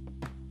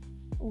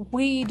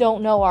we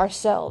don't know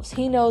ourselves.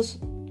 He knows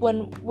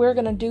when we're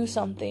going to do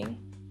something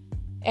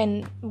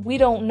and we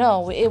don't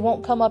know. It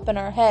won't come up in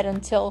our head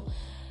until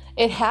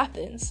It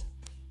happens.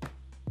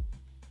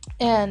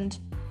 And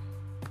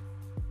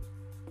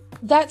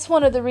that's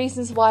one of the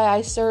reasons why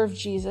I serve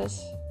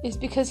Jesus, is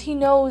because he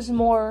knows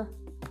more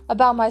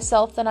about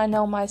myself than I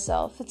know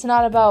myself. It's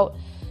not about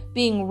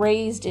being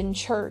raised in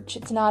church.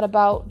 It's not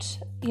about,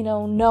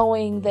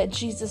 knowing that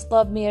Jesus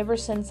loved me ever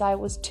since I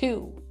was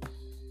 2.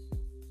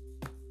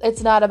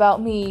 It's not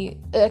about me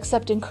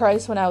accepting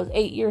Christ when I was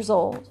 8 years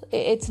old.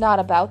 It's not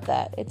about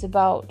that. It's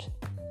about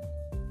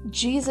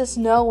Jesus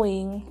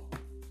knowing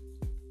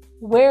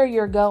where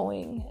you're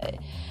going.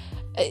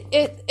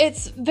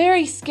 It's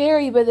very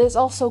scary, but it's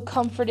also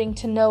comforting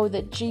to know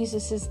that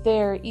Jesus is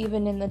there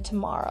even in the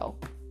tomorrow.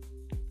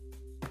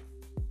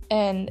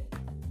 And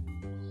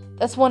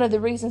that's one of the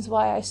reasons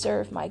why I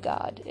serve my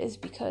God, is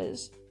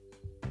because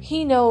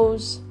he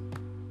knows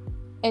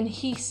and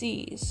he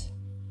sees.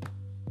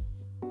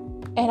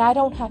 And I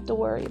don't have to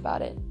worry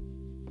about it.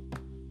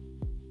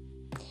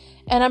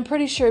 And I'm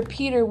pretty sure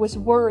Peter was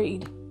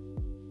worried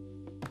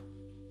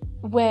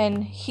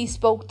when he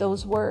spoke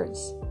those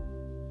words.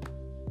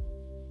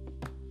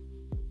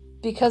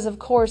 Because, of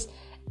course,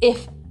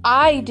 if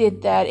I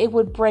did that, it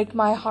would break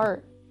my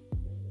heart.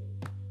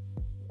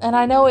 And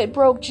I know it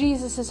broke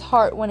Jesus'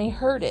 heart when he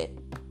heard it.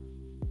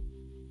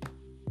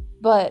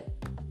 But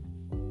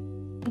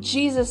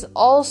Jesus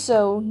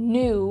also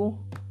knew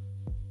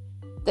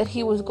that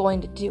he was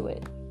going to do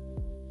it.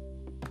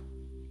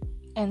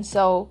 And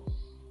so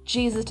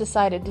Jesus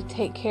decided to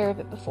take care of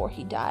it before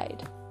he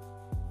died.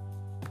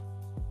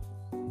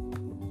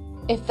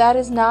 If that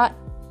is not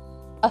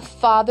a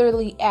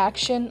fatherly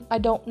action, I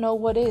don't know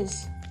what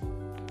is.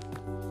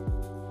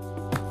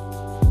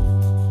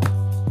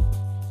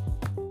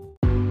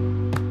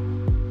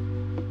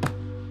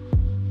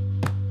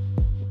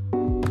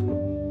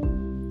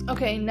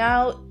 Okay,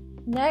 now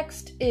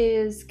next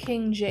is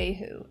King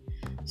Jehu.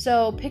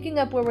 So, picking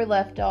up where we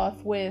left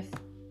off with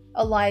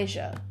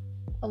Elijah.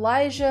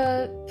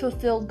 Elijah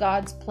fulfilled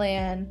God's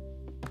plan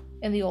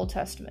in the Old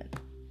Testament,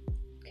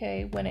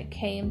 okay, when it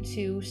came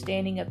to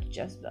standing up to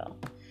Jezebel.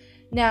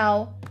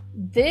 Now,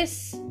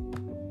 this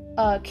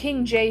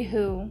King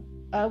Jehu,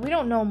 we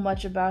don't know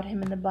much about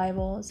him in the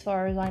Bible, as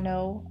far as I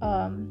know,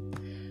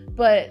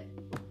 but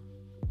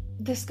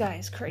this guy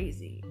is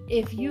crazy.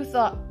 If you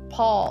thought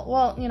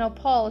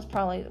Paul is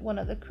probably one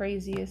of the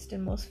craziest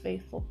and most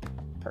faithful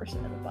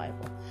person in the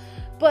Bible.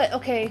 But,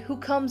 okay, who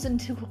comes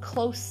into a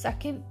close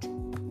second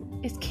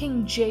is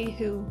King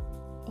Jehu,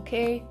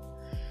 okay?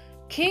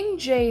 King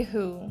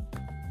Jehu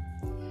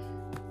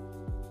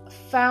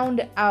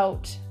found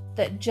out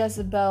that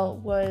Jezebel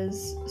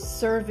was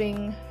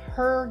serving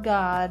her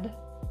God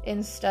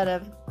instead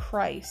of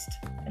Christ,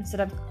 instead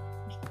of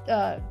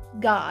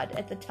God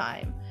at the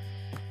time,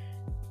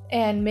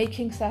 and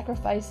making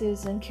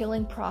sacrifices and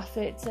killing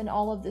prophets and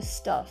all of this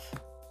stuff.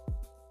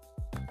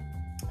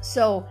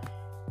 So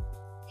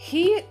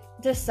he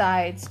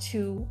decides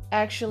to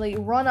actually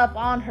run up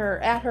on her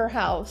at her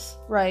house,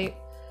 right?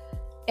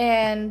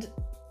 And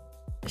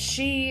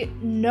she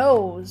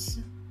knows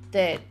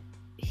that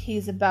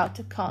he's about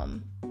to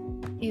come.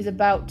 He's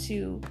about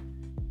to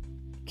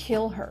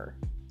kill her.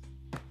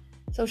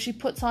 So she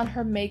puts on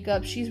her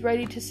makeup. She's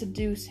ready to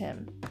seduce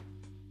him.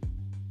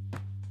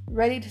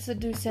 Ready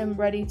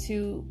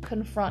to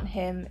confront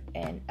him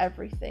and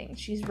everything.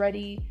 She's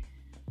ready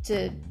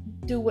to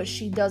do what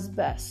she does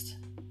best.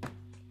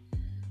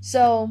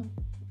 So,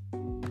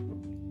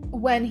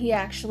 when he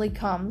actually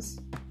comes,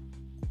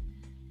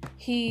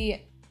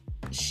 she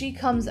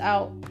comes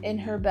out in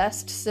her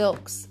best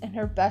silks, in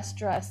her best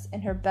dress,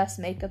 in her best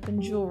makeup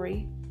and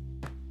jewelry,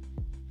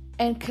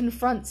 and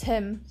confronts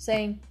him,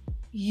 saying,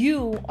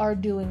 "You are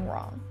doing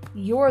wrong.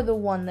 You're the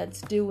one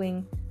that's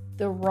doing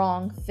the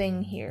wrong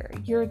thing here.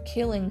 You're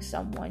killing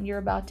someone. You're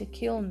about to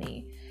kill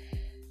me."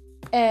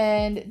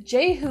 And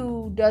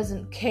Jehu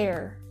doesn't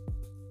care.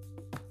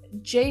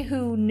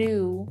 Jehu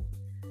knew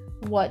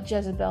what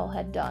Jezebel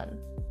had done.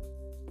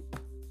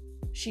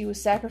 She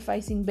was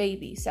sacrificing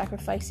babies,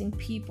 sacrificing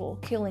people,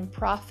 killing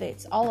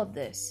prophets, all of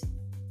this.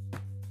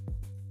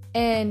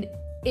 And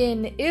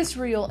in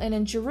Israel and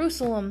in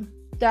Jerusalem,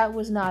 that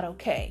was not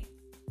okay.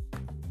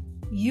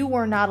 You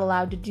were not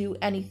allowed to do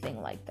anything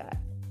like that.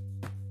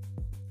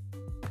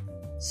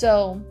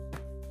 So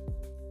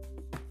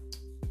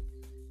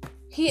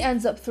he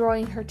ends up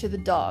throwing her to the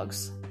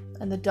dogs,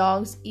 and the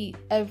dogs eat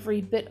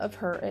every bit of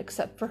her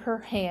except for her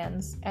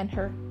hands and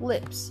her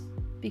lips,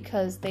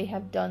 because they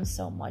have done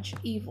so much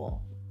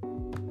evil.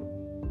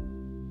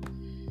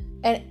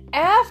 And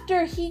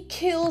after he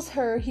kills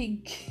her,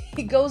 he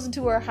goes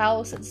into her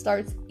house and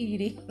starts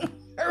eating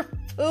her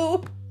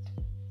food.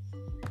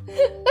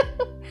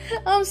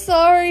 I'm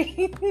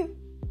sorry.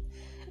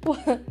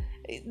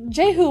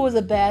 Jehu was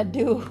a bad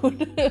dude.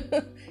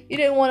 You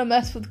didn't want to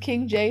mess with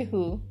King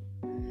Jehu.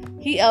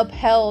 He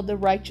upheld the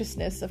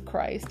righteousness of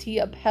Christ. He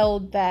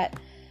upheld that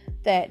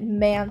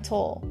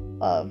mantle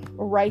of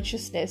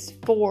righteousness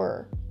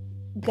for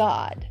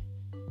God.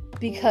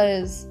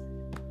 Because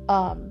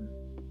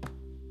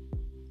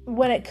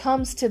when it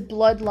comes to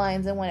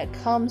bloodlines and when it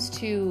comes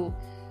to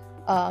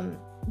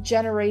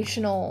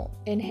generational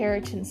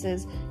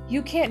inheritances.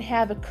 You can't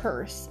have a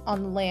curse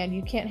on the land.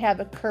 You can't have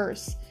a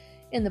curse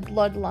in the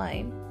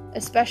bloodline,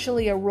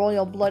 especially a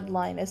royal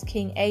bloodline as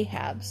King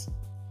Ahab's.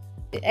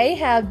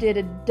 Ahab did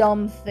a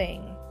dumb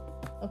thing,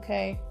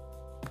 okay?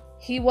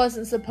 He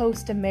wasn't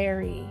supposed to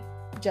marry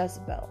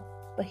Jezebel,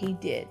 but he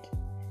did.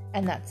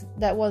 And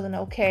that wasn't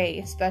okay,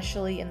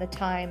 especially in the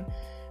time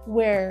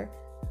where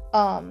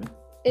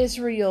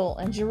Israel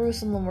and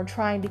Jerusalem were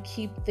trying to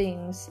keep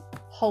things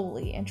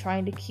holy and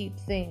trying to keep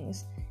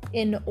things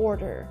in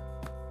order.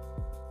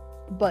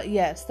 But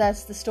yes,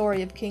 that's the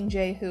story of King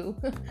Jehu.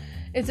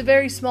 It's a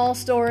very small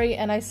story,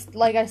 and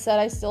like I said,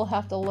 I still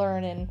have to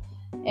learn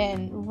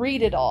and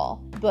read it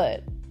all.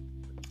 But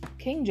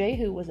King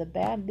Jehu was a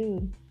bad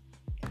dude.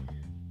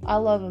 I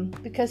love him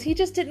because he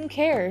just didn't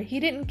care. He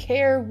didn't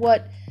care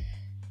what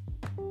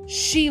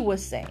she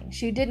was saying.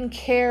 She didn't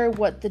care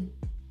what the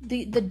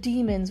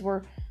demons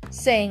were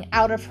saying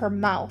out of her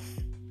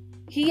mouth.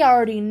 He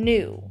already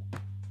knew.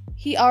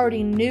 He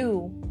already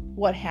knew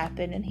what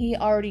happened, and he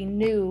already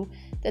knew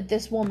that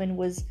this woman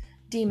was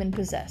demon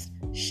possessed.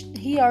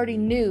 He already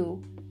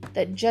knew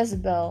that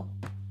Jezebel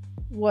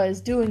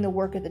was doing the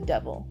work of the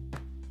devil.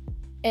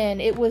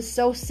 And it was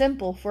so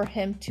simple for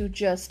him to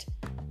just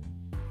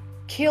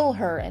kill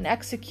her and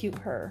execute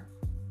her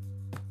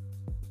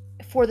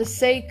for the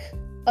sake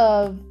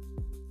of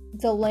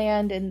the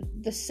land and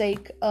the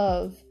sake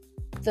of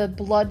the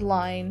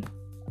bloodline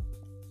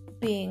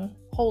being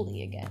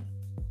holy again.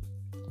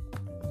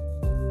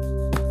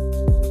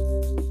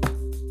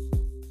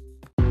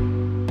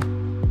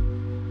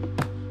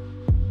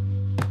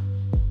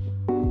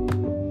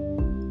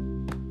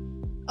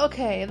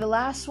 Okay, the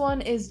last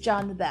one is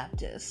John the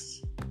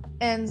Baptist.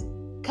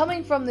 And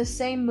coming from the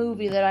same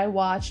movie that I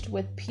watched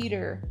with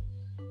Peter,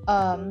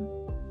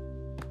 John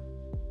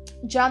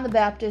the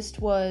Baptist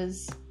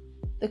was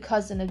the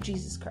cousin of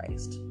Jesus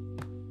Christ.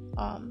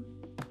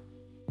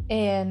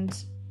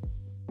 And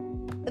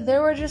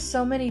there were just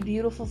so many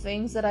beautiful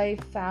things that I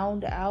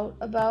found out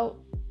about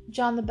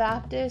John the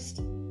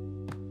Baptist.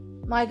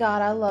 My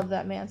God, I love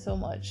that man so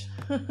much.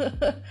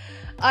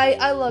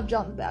 I love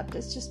John the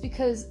Baptist just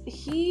because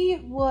he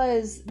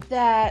was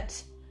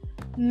that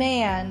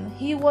man.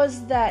 He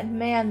was that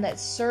man that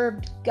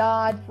served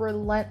God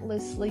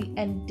relentlessly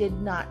and did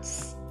not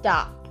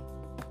stop.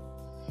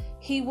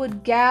 He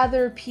would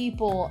gather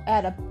people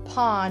at a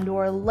pond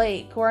or a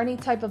lake or any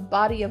type of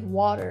body of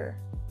water,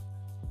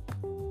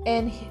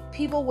 and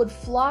people would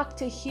flock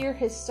to hear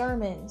his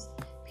sermons.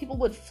 People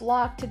would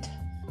flock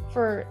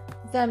for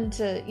them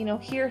to,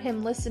 hear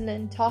him listen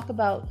and talk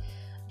about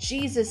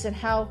Jesus and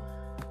how,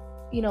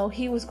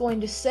 he was going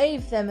to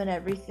save them and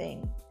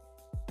everything.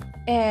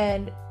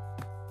 And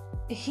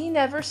he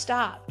never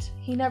stopped.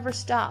 He never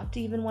stopped,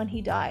 even when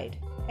he died.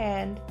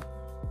 And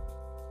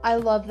I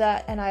love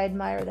that, and I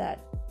admire that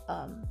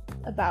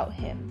about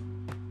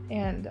him.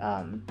 And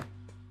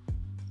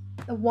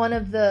one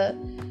of the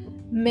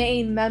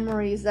main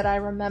memories that I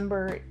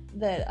remember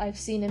that I've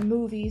seen in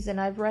movies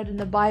and I've read in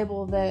the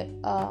Bible, that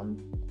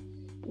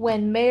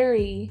when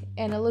Mary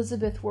and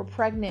Elizabeth were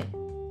pregnant,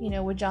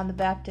 with John the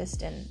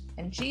Baptist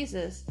and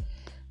Jesus,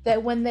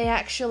 that when they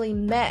actually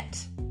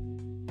met,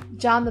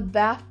 John the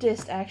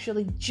Baptist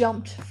actually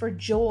jumped for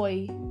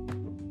joy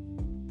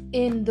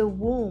in the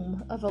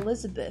womb of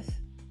Elizabeth.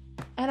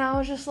 And I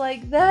was just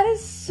like, that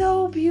is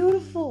so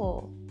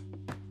beautiful.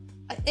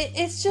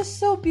 It's just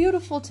so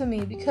beautiful to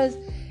me, because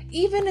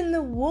even in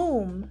the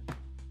womb,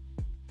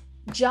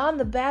 John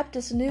the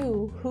Baptist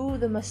knew who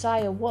the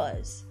Messiah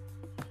was.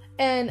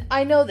 And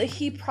I know that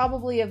he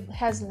probably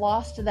has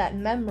lost that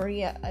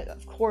memory.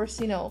 Of course,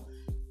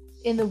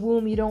 in the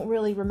womb you don't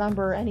really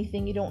remember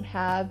anything. You don't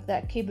have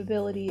that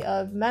capability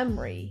of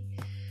memory.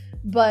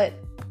 But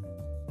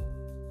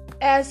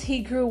as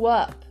he grew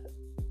up,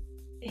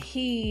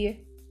 he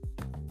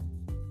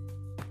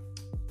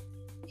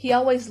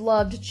always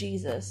loved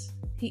Jesus.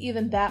 He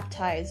even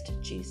baptized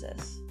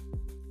Jesus.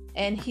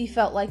 And he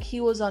felt like he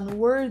was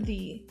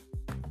unworthy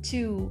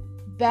to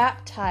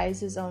baptize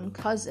his own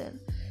cousin.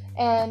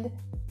 And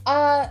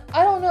I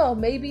don't know,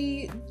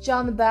 maybe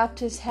John the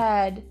Baptist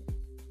had,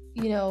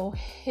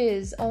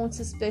 his own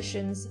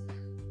suspicions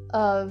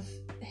of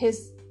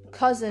his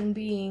cousin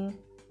being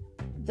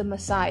the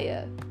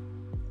Messiah.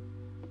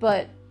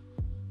 But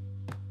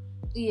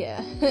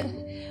yeah.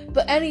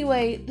 But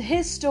anyway,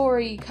 his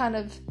story kind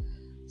of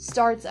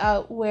starts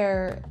out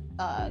where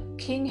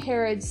King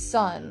Herod's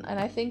son, and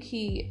I think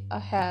he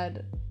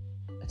had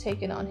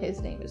taken on his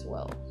name as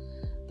well,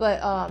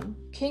 but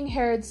King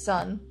Herod's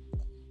son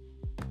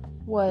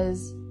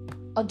was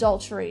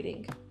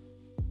adulterating.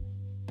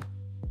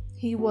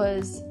 He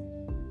was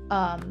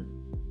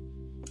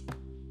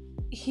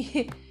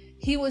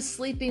he was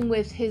sleeping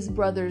with his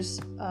brother's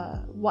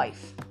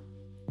wife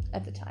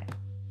at the time.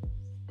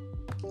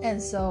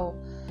 And so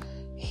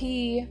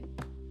he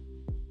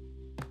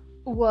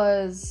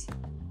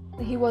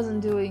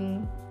wasn't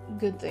doing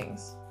good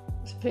things,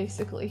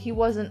 basically. He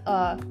wasn't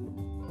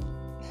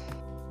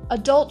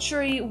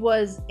adultery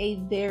was a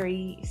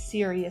very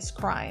serious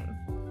crime.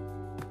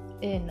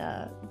 in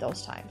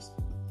those times.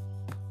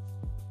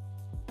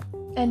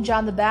 And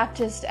John the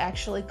Baptist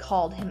actually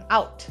called him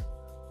out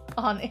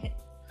on it.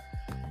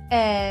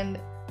 And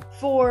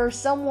for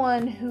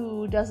someone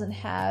who doesn't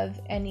have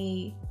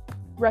any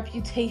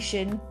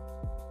reputation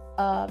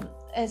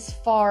as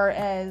far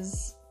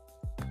as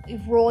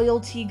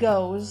royalty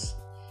goes,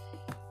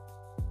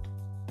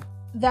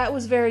 that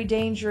was very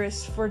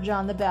dangerous for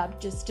John the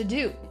Baptist to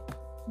do.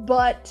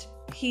 But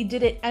he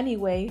did it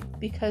anyway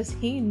because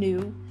he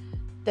knew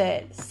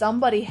that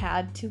somebody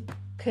had to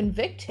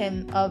convict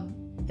him of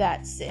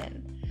that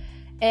sin.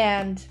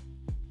 And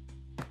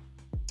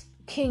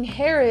King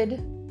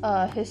Herod,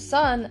 his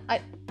son,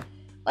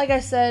 like I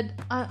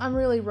said, I'm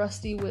really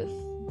rusty with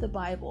the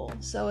Bible.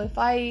 So if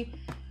I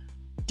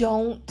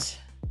don't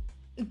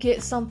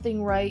get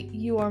something right,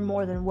 you are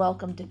more than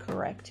welcome to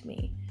correct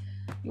me.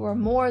 You are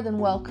more than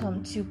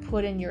welcome to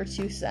put in your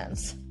 2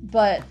 cents.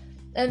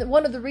 And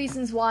one of the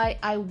reasons why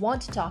I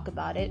want to talk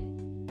about it,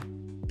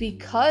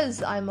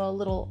 because I'm a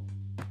little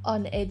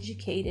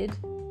uneducated,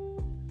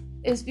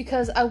 is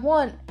because I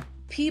want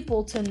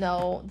people to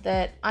know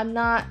that I'm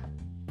not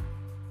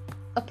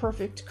a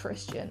perfect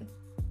Christian.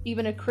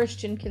 Even a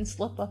Christian can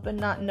slip up and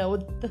not know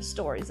the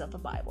stories of the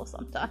Bible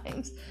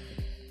sometimes.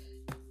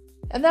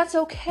 And that's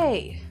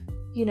okay.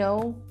 You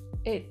know,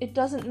 it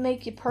doesn't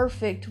make you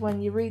perfect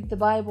when you read the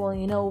Bible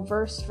and you know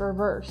verse for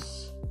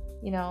verse.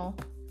 You know,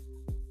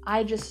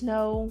 I just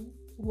know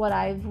what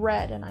I've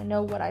read and I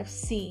know what I've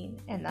seen,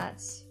 and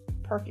that's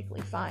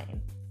perfectly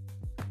fine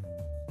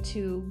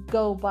to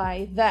go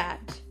by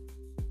that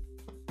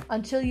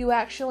until you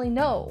actually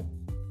know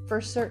for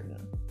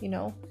certain, you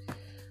know.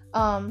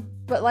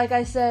 But like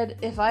I said,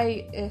 if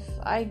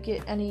I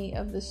get any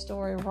of this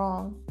story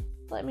wrong,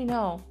 let me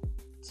know.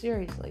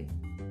 Seriously.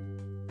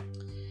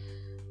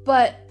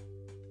 But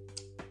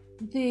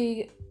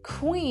the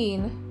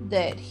queen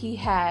that he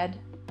had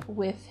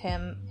with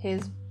him,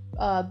 his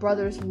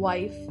brother's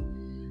wife,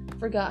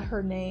 forgot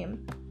her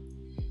name,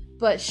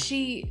 but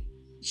she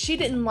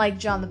didn't like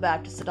John the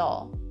Baptist at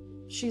all.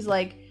 She's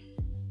like,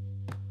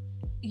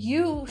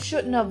 you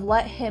shouldn't have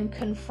let him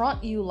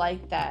confront you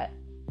like that.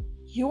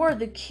 You're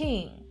the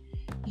king.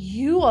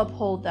 You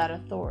uphold that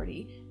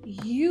authority.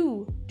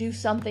 You do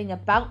something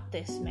about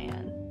this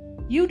man.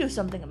 You do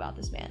something about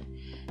this man.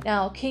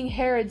 Now, King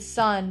Herod's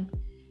son,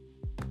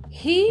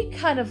 he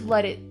kind of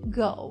let it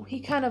go. He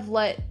kind of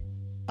let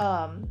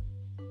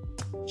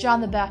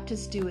John the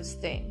Baptist do his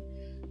thing.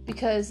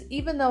 Because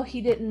even though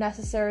he didn't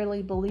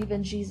necessarily believe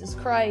in Jesus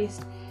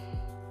Christ,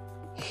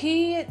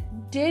 he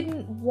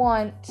didn't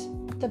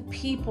want the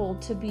people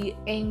to be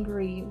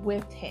angry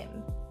with him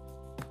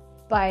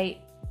by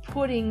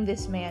putting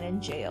this man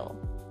in jail.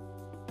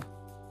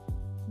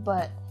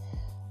 But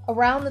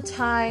around the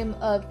time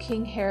of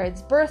King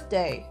Herod's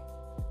birthday,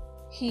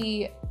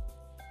 he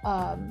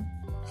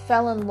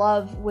fell in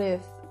love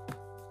with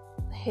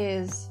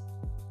his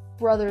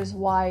brother's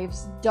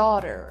wife's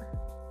daughter.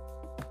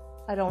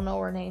 I don't know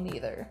her name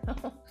either.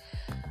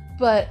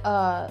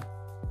 But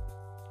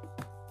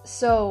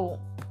so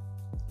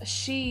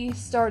she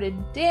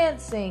started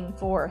dancing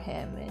for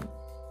him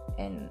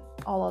and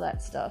all of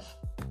that stuff.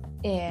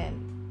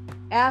 And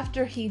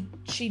after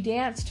she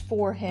danced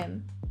for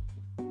him,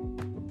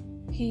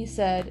 he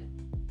said,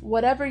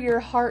 "Whatever your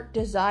heart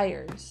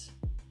desires,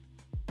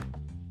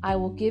 I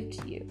will give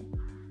to you."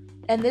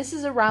 And this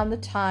is around the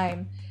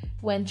time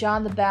when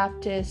John the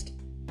Baptist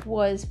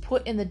was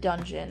put in the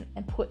dungeon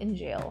and put in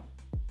jail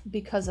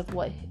because of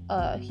what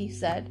he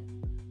said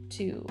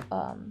to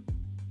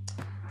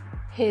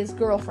his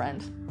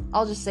girlfriend.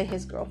 I'll just say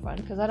his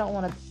girlfriend because I don't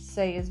want to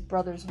say his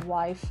brother's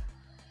wife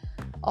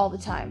all the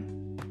time.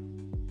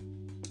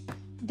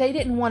 They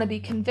didn't want to be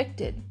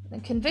convicted.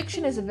 And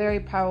conviction is a very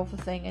powerful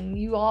thing, and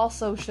you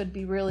also should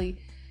be really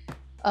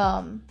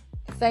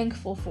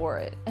thankful for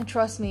it. And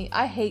trust me,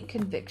 I hate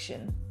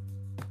conviction.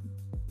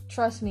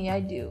 Trust me, I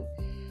do.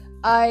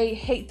 I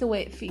hate the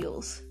way it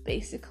feels,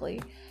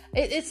 basically.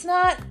 It's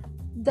not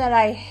that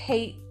I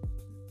hate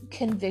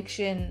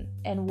conviction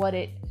and what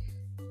it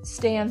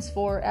stands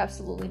for.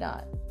 Absolutely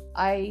not.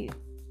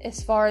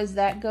 As far as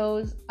that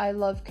goes, I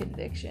love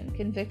conviction.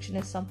 Conviction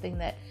is something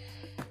that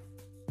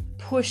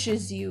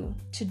pushes you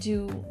to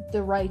do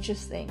the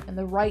righteous thing and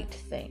the right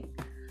thing.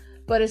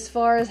 But as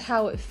far as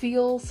how it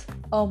feels,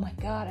 oh my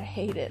god, I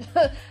hate it.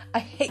 I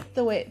hate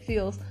the way it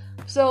feels.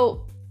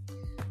 So,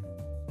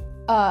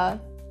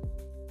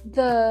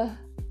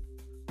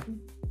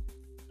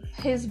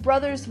 his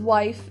brother's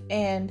wife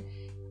and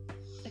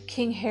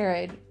King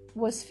Herod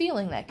was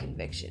feeling that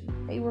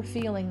conviction. They were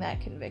feeling that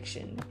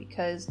conviction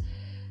because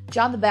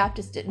John the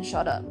Baptist didn't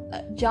shut up.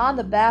 John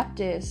the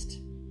Baptist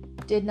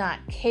did not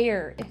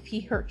care if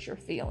he hurt your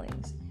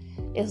feelings.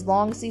 As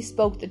long as he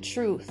spoke the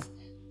truth,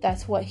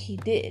 that's what he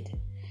did.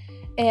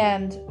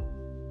 And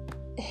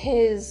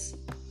his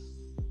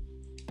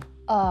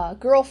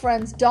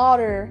girlfriend's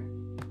daughter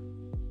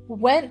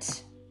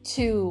went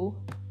to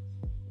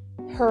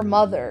her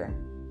mother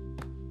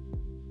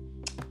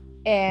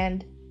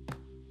and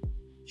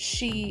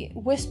she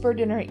whispered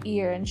in her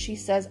ear and she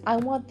says, "I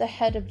want the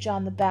head of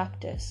John the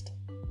Baptist."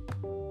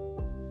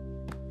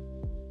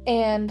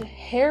 And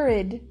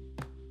Herod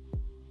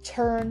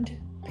turned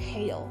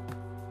pale.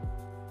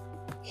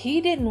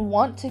 He didn't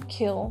want to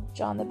kill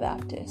John the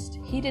Baptist.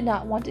 He did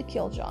not want to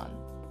kill John.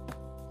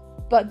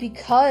 But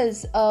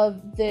because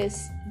of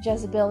this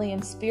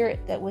Jezebelian spirit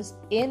that was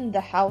in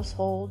the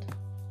household,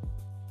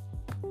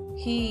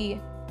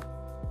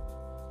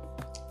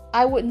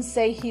 I wouldn't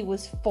say he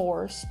was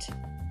forced,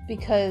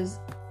 because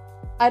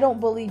I don't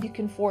believe you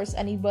can force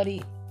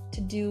anybody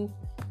to do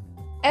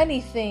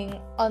anything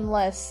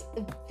unless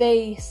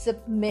they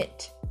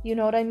submit, you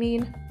know what I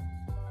mean?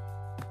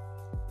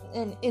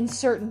 In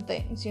certain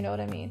things, you know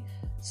what I mean?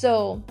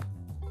 So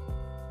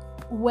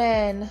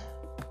when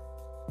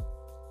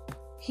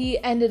he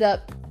ended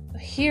up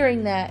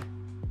hearing that,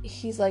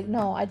 he's like,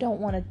 "No, I don't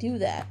want to do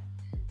that."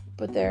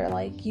 But they're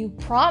like, you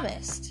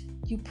promised.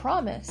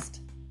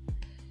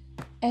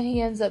 And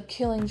he ends up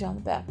killing John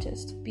the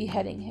Baptist,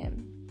 beheading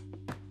him.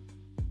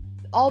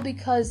 All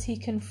because he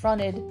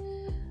confronted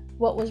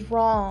what was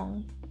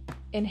wrong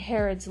in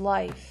Herod's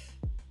life.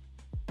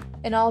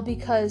 And all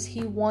because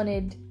he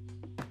wanted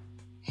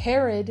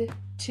Herod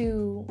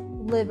to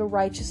live a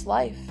righteous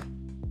life.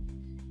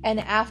 And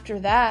after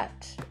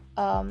that,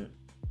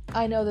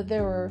 I know that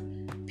there were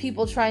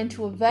people trying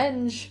to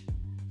avenge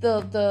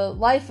the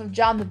life of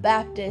John the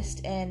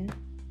Baptist, and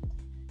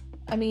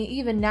I mean,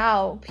 even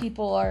now,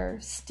 people are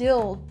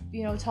still,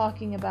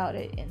 talking about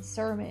it in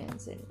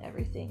sermons and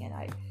everything, and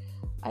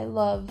I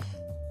love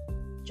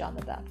John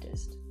the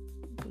Baptist.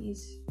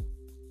 He's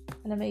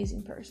an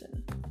amazing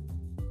person.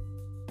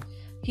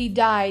 He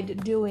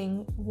died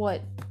doing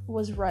what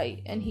was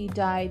right, and he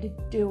died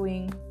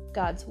doing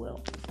God's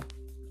will.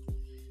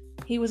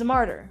 He was a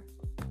martyr.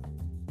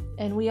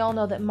 And we all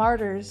know that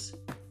martyrs,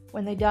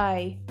 when they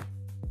die,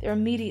 they're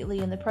immediately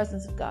in the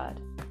presence of God.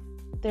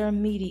 They're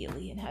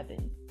immediately in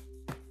heaven.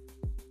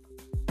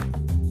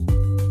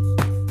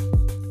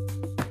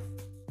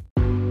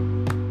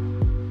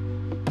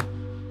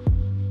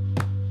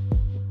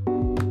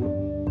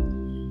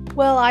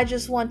 Well, I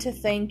just want to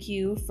thank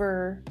you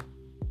for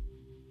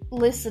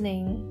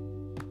listening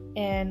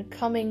and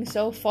coming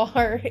so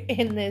far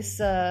in this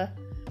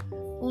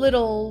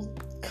little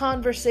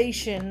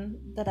conversation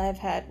that I've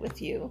had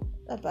with you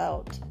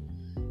about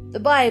the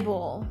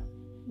Bible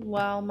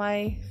while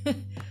my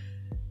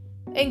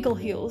ankle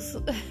heals.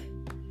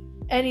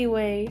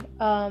 Anyway,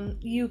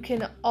 you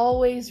can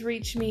always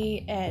reach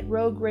me at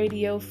Rogue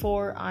Radio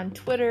 4 on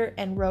Twitter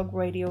and Rogue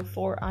Radio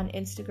 4 on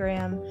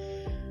Instagram.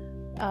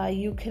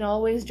 You can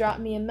always drop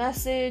me a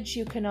message.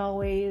 You can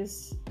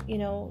always,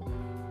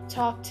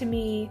 talk to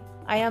me.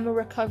 I am a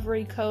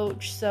recovery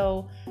coach,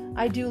 so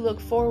I do look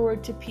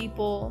forward to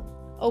people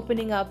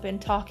opening up and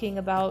talking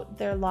about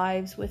their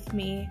lives with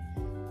me.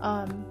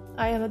 I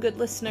am a good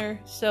listener,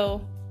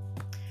 so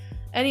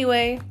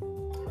anyway,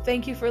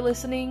 thank you for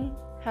listening.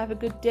 Have a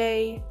good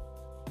day.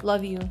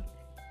 Love you.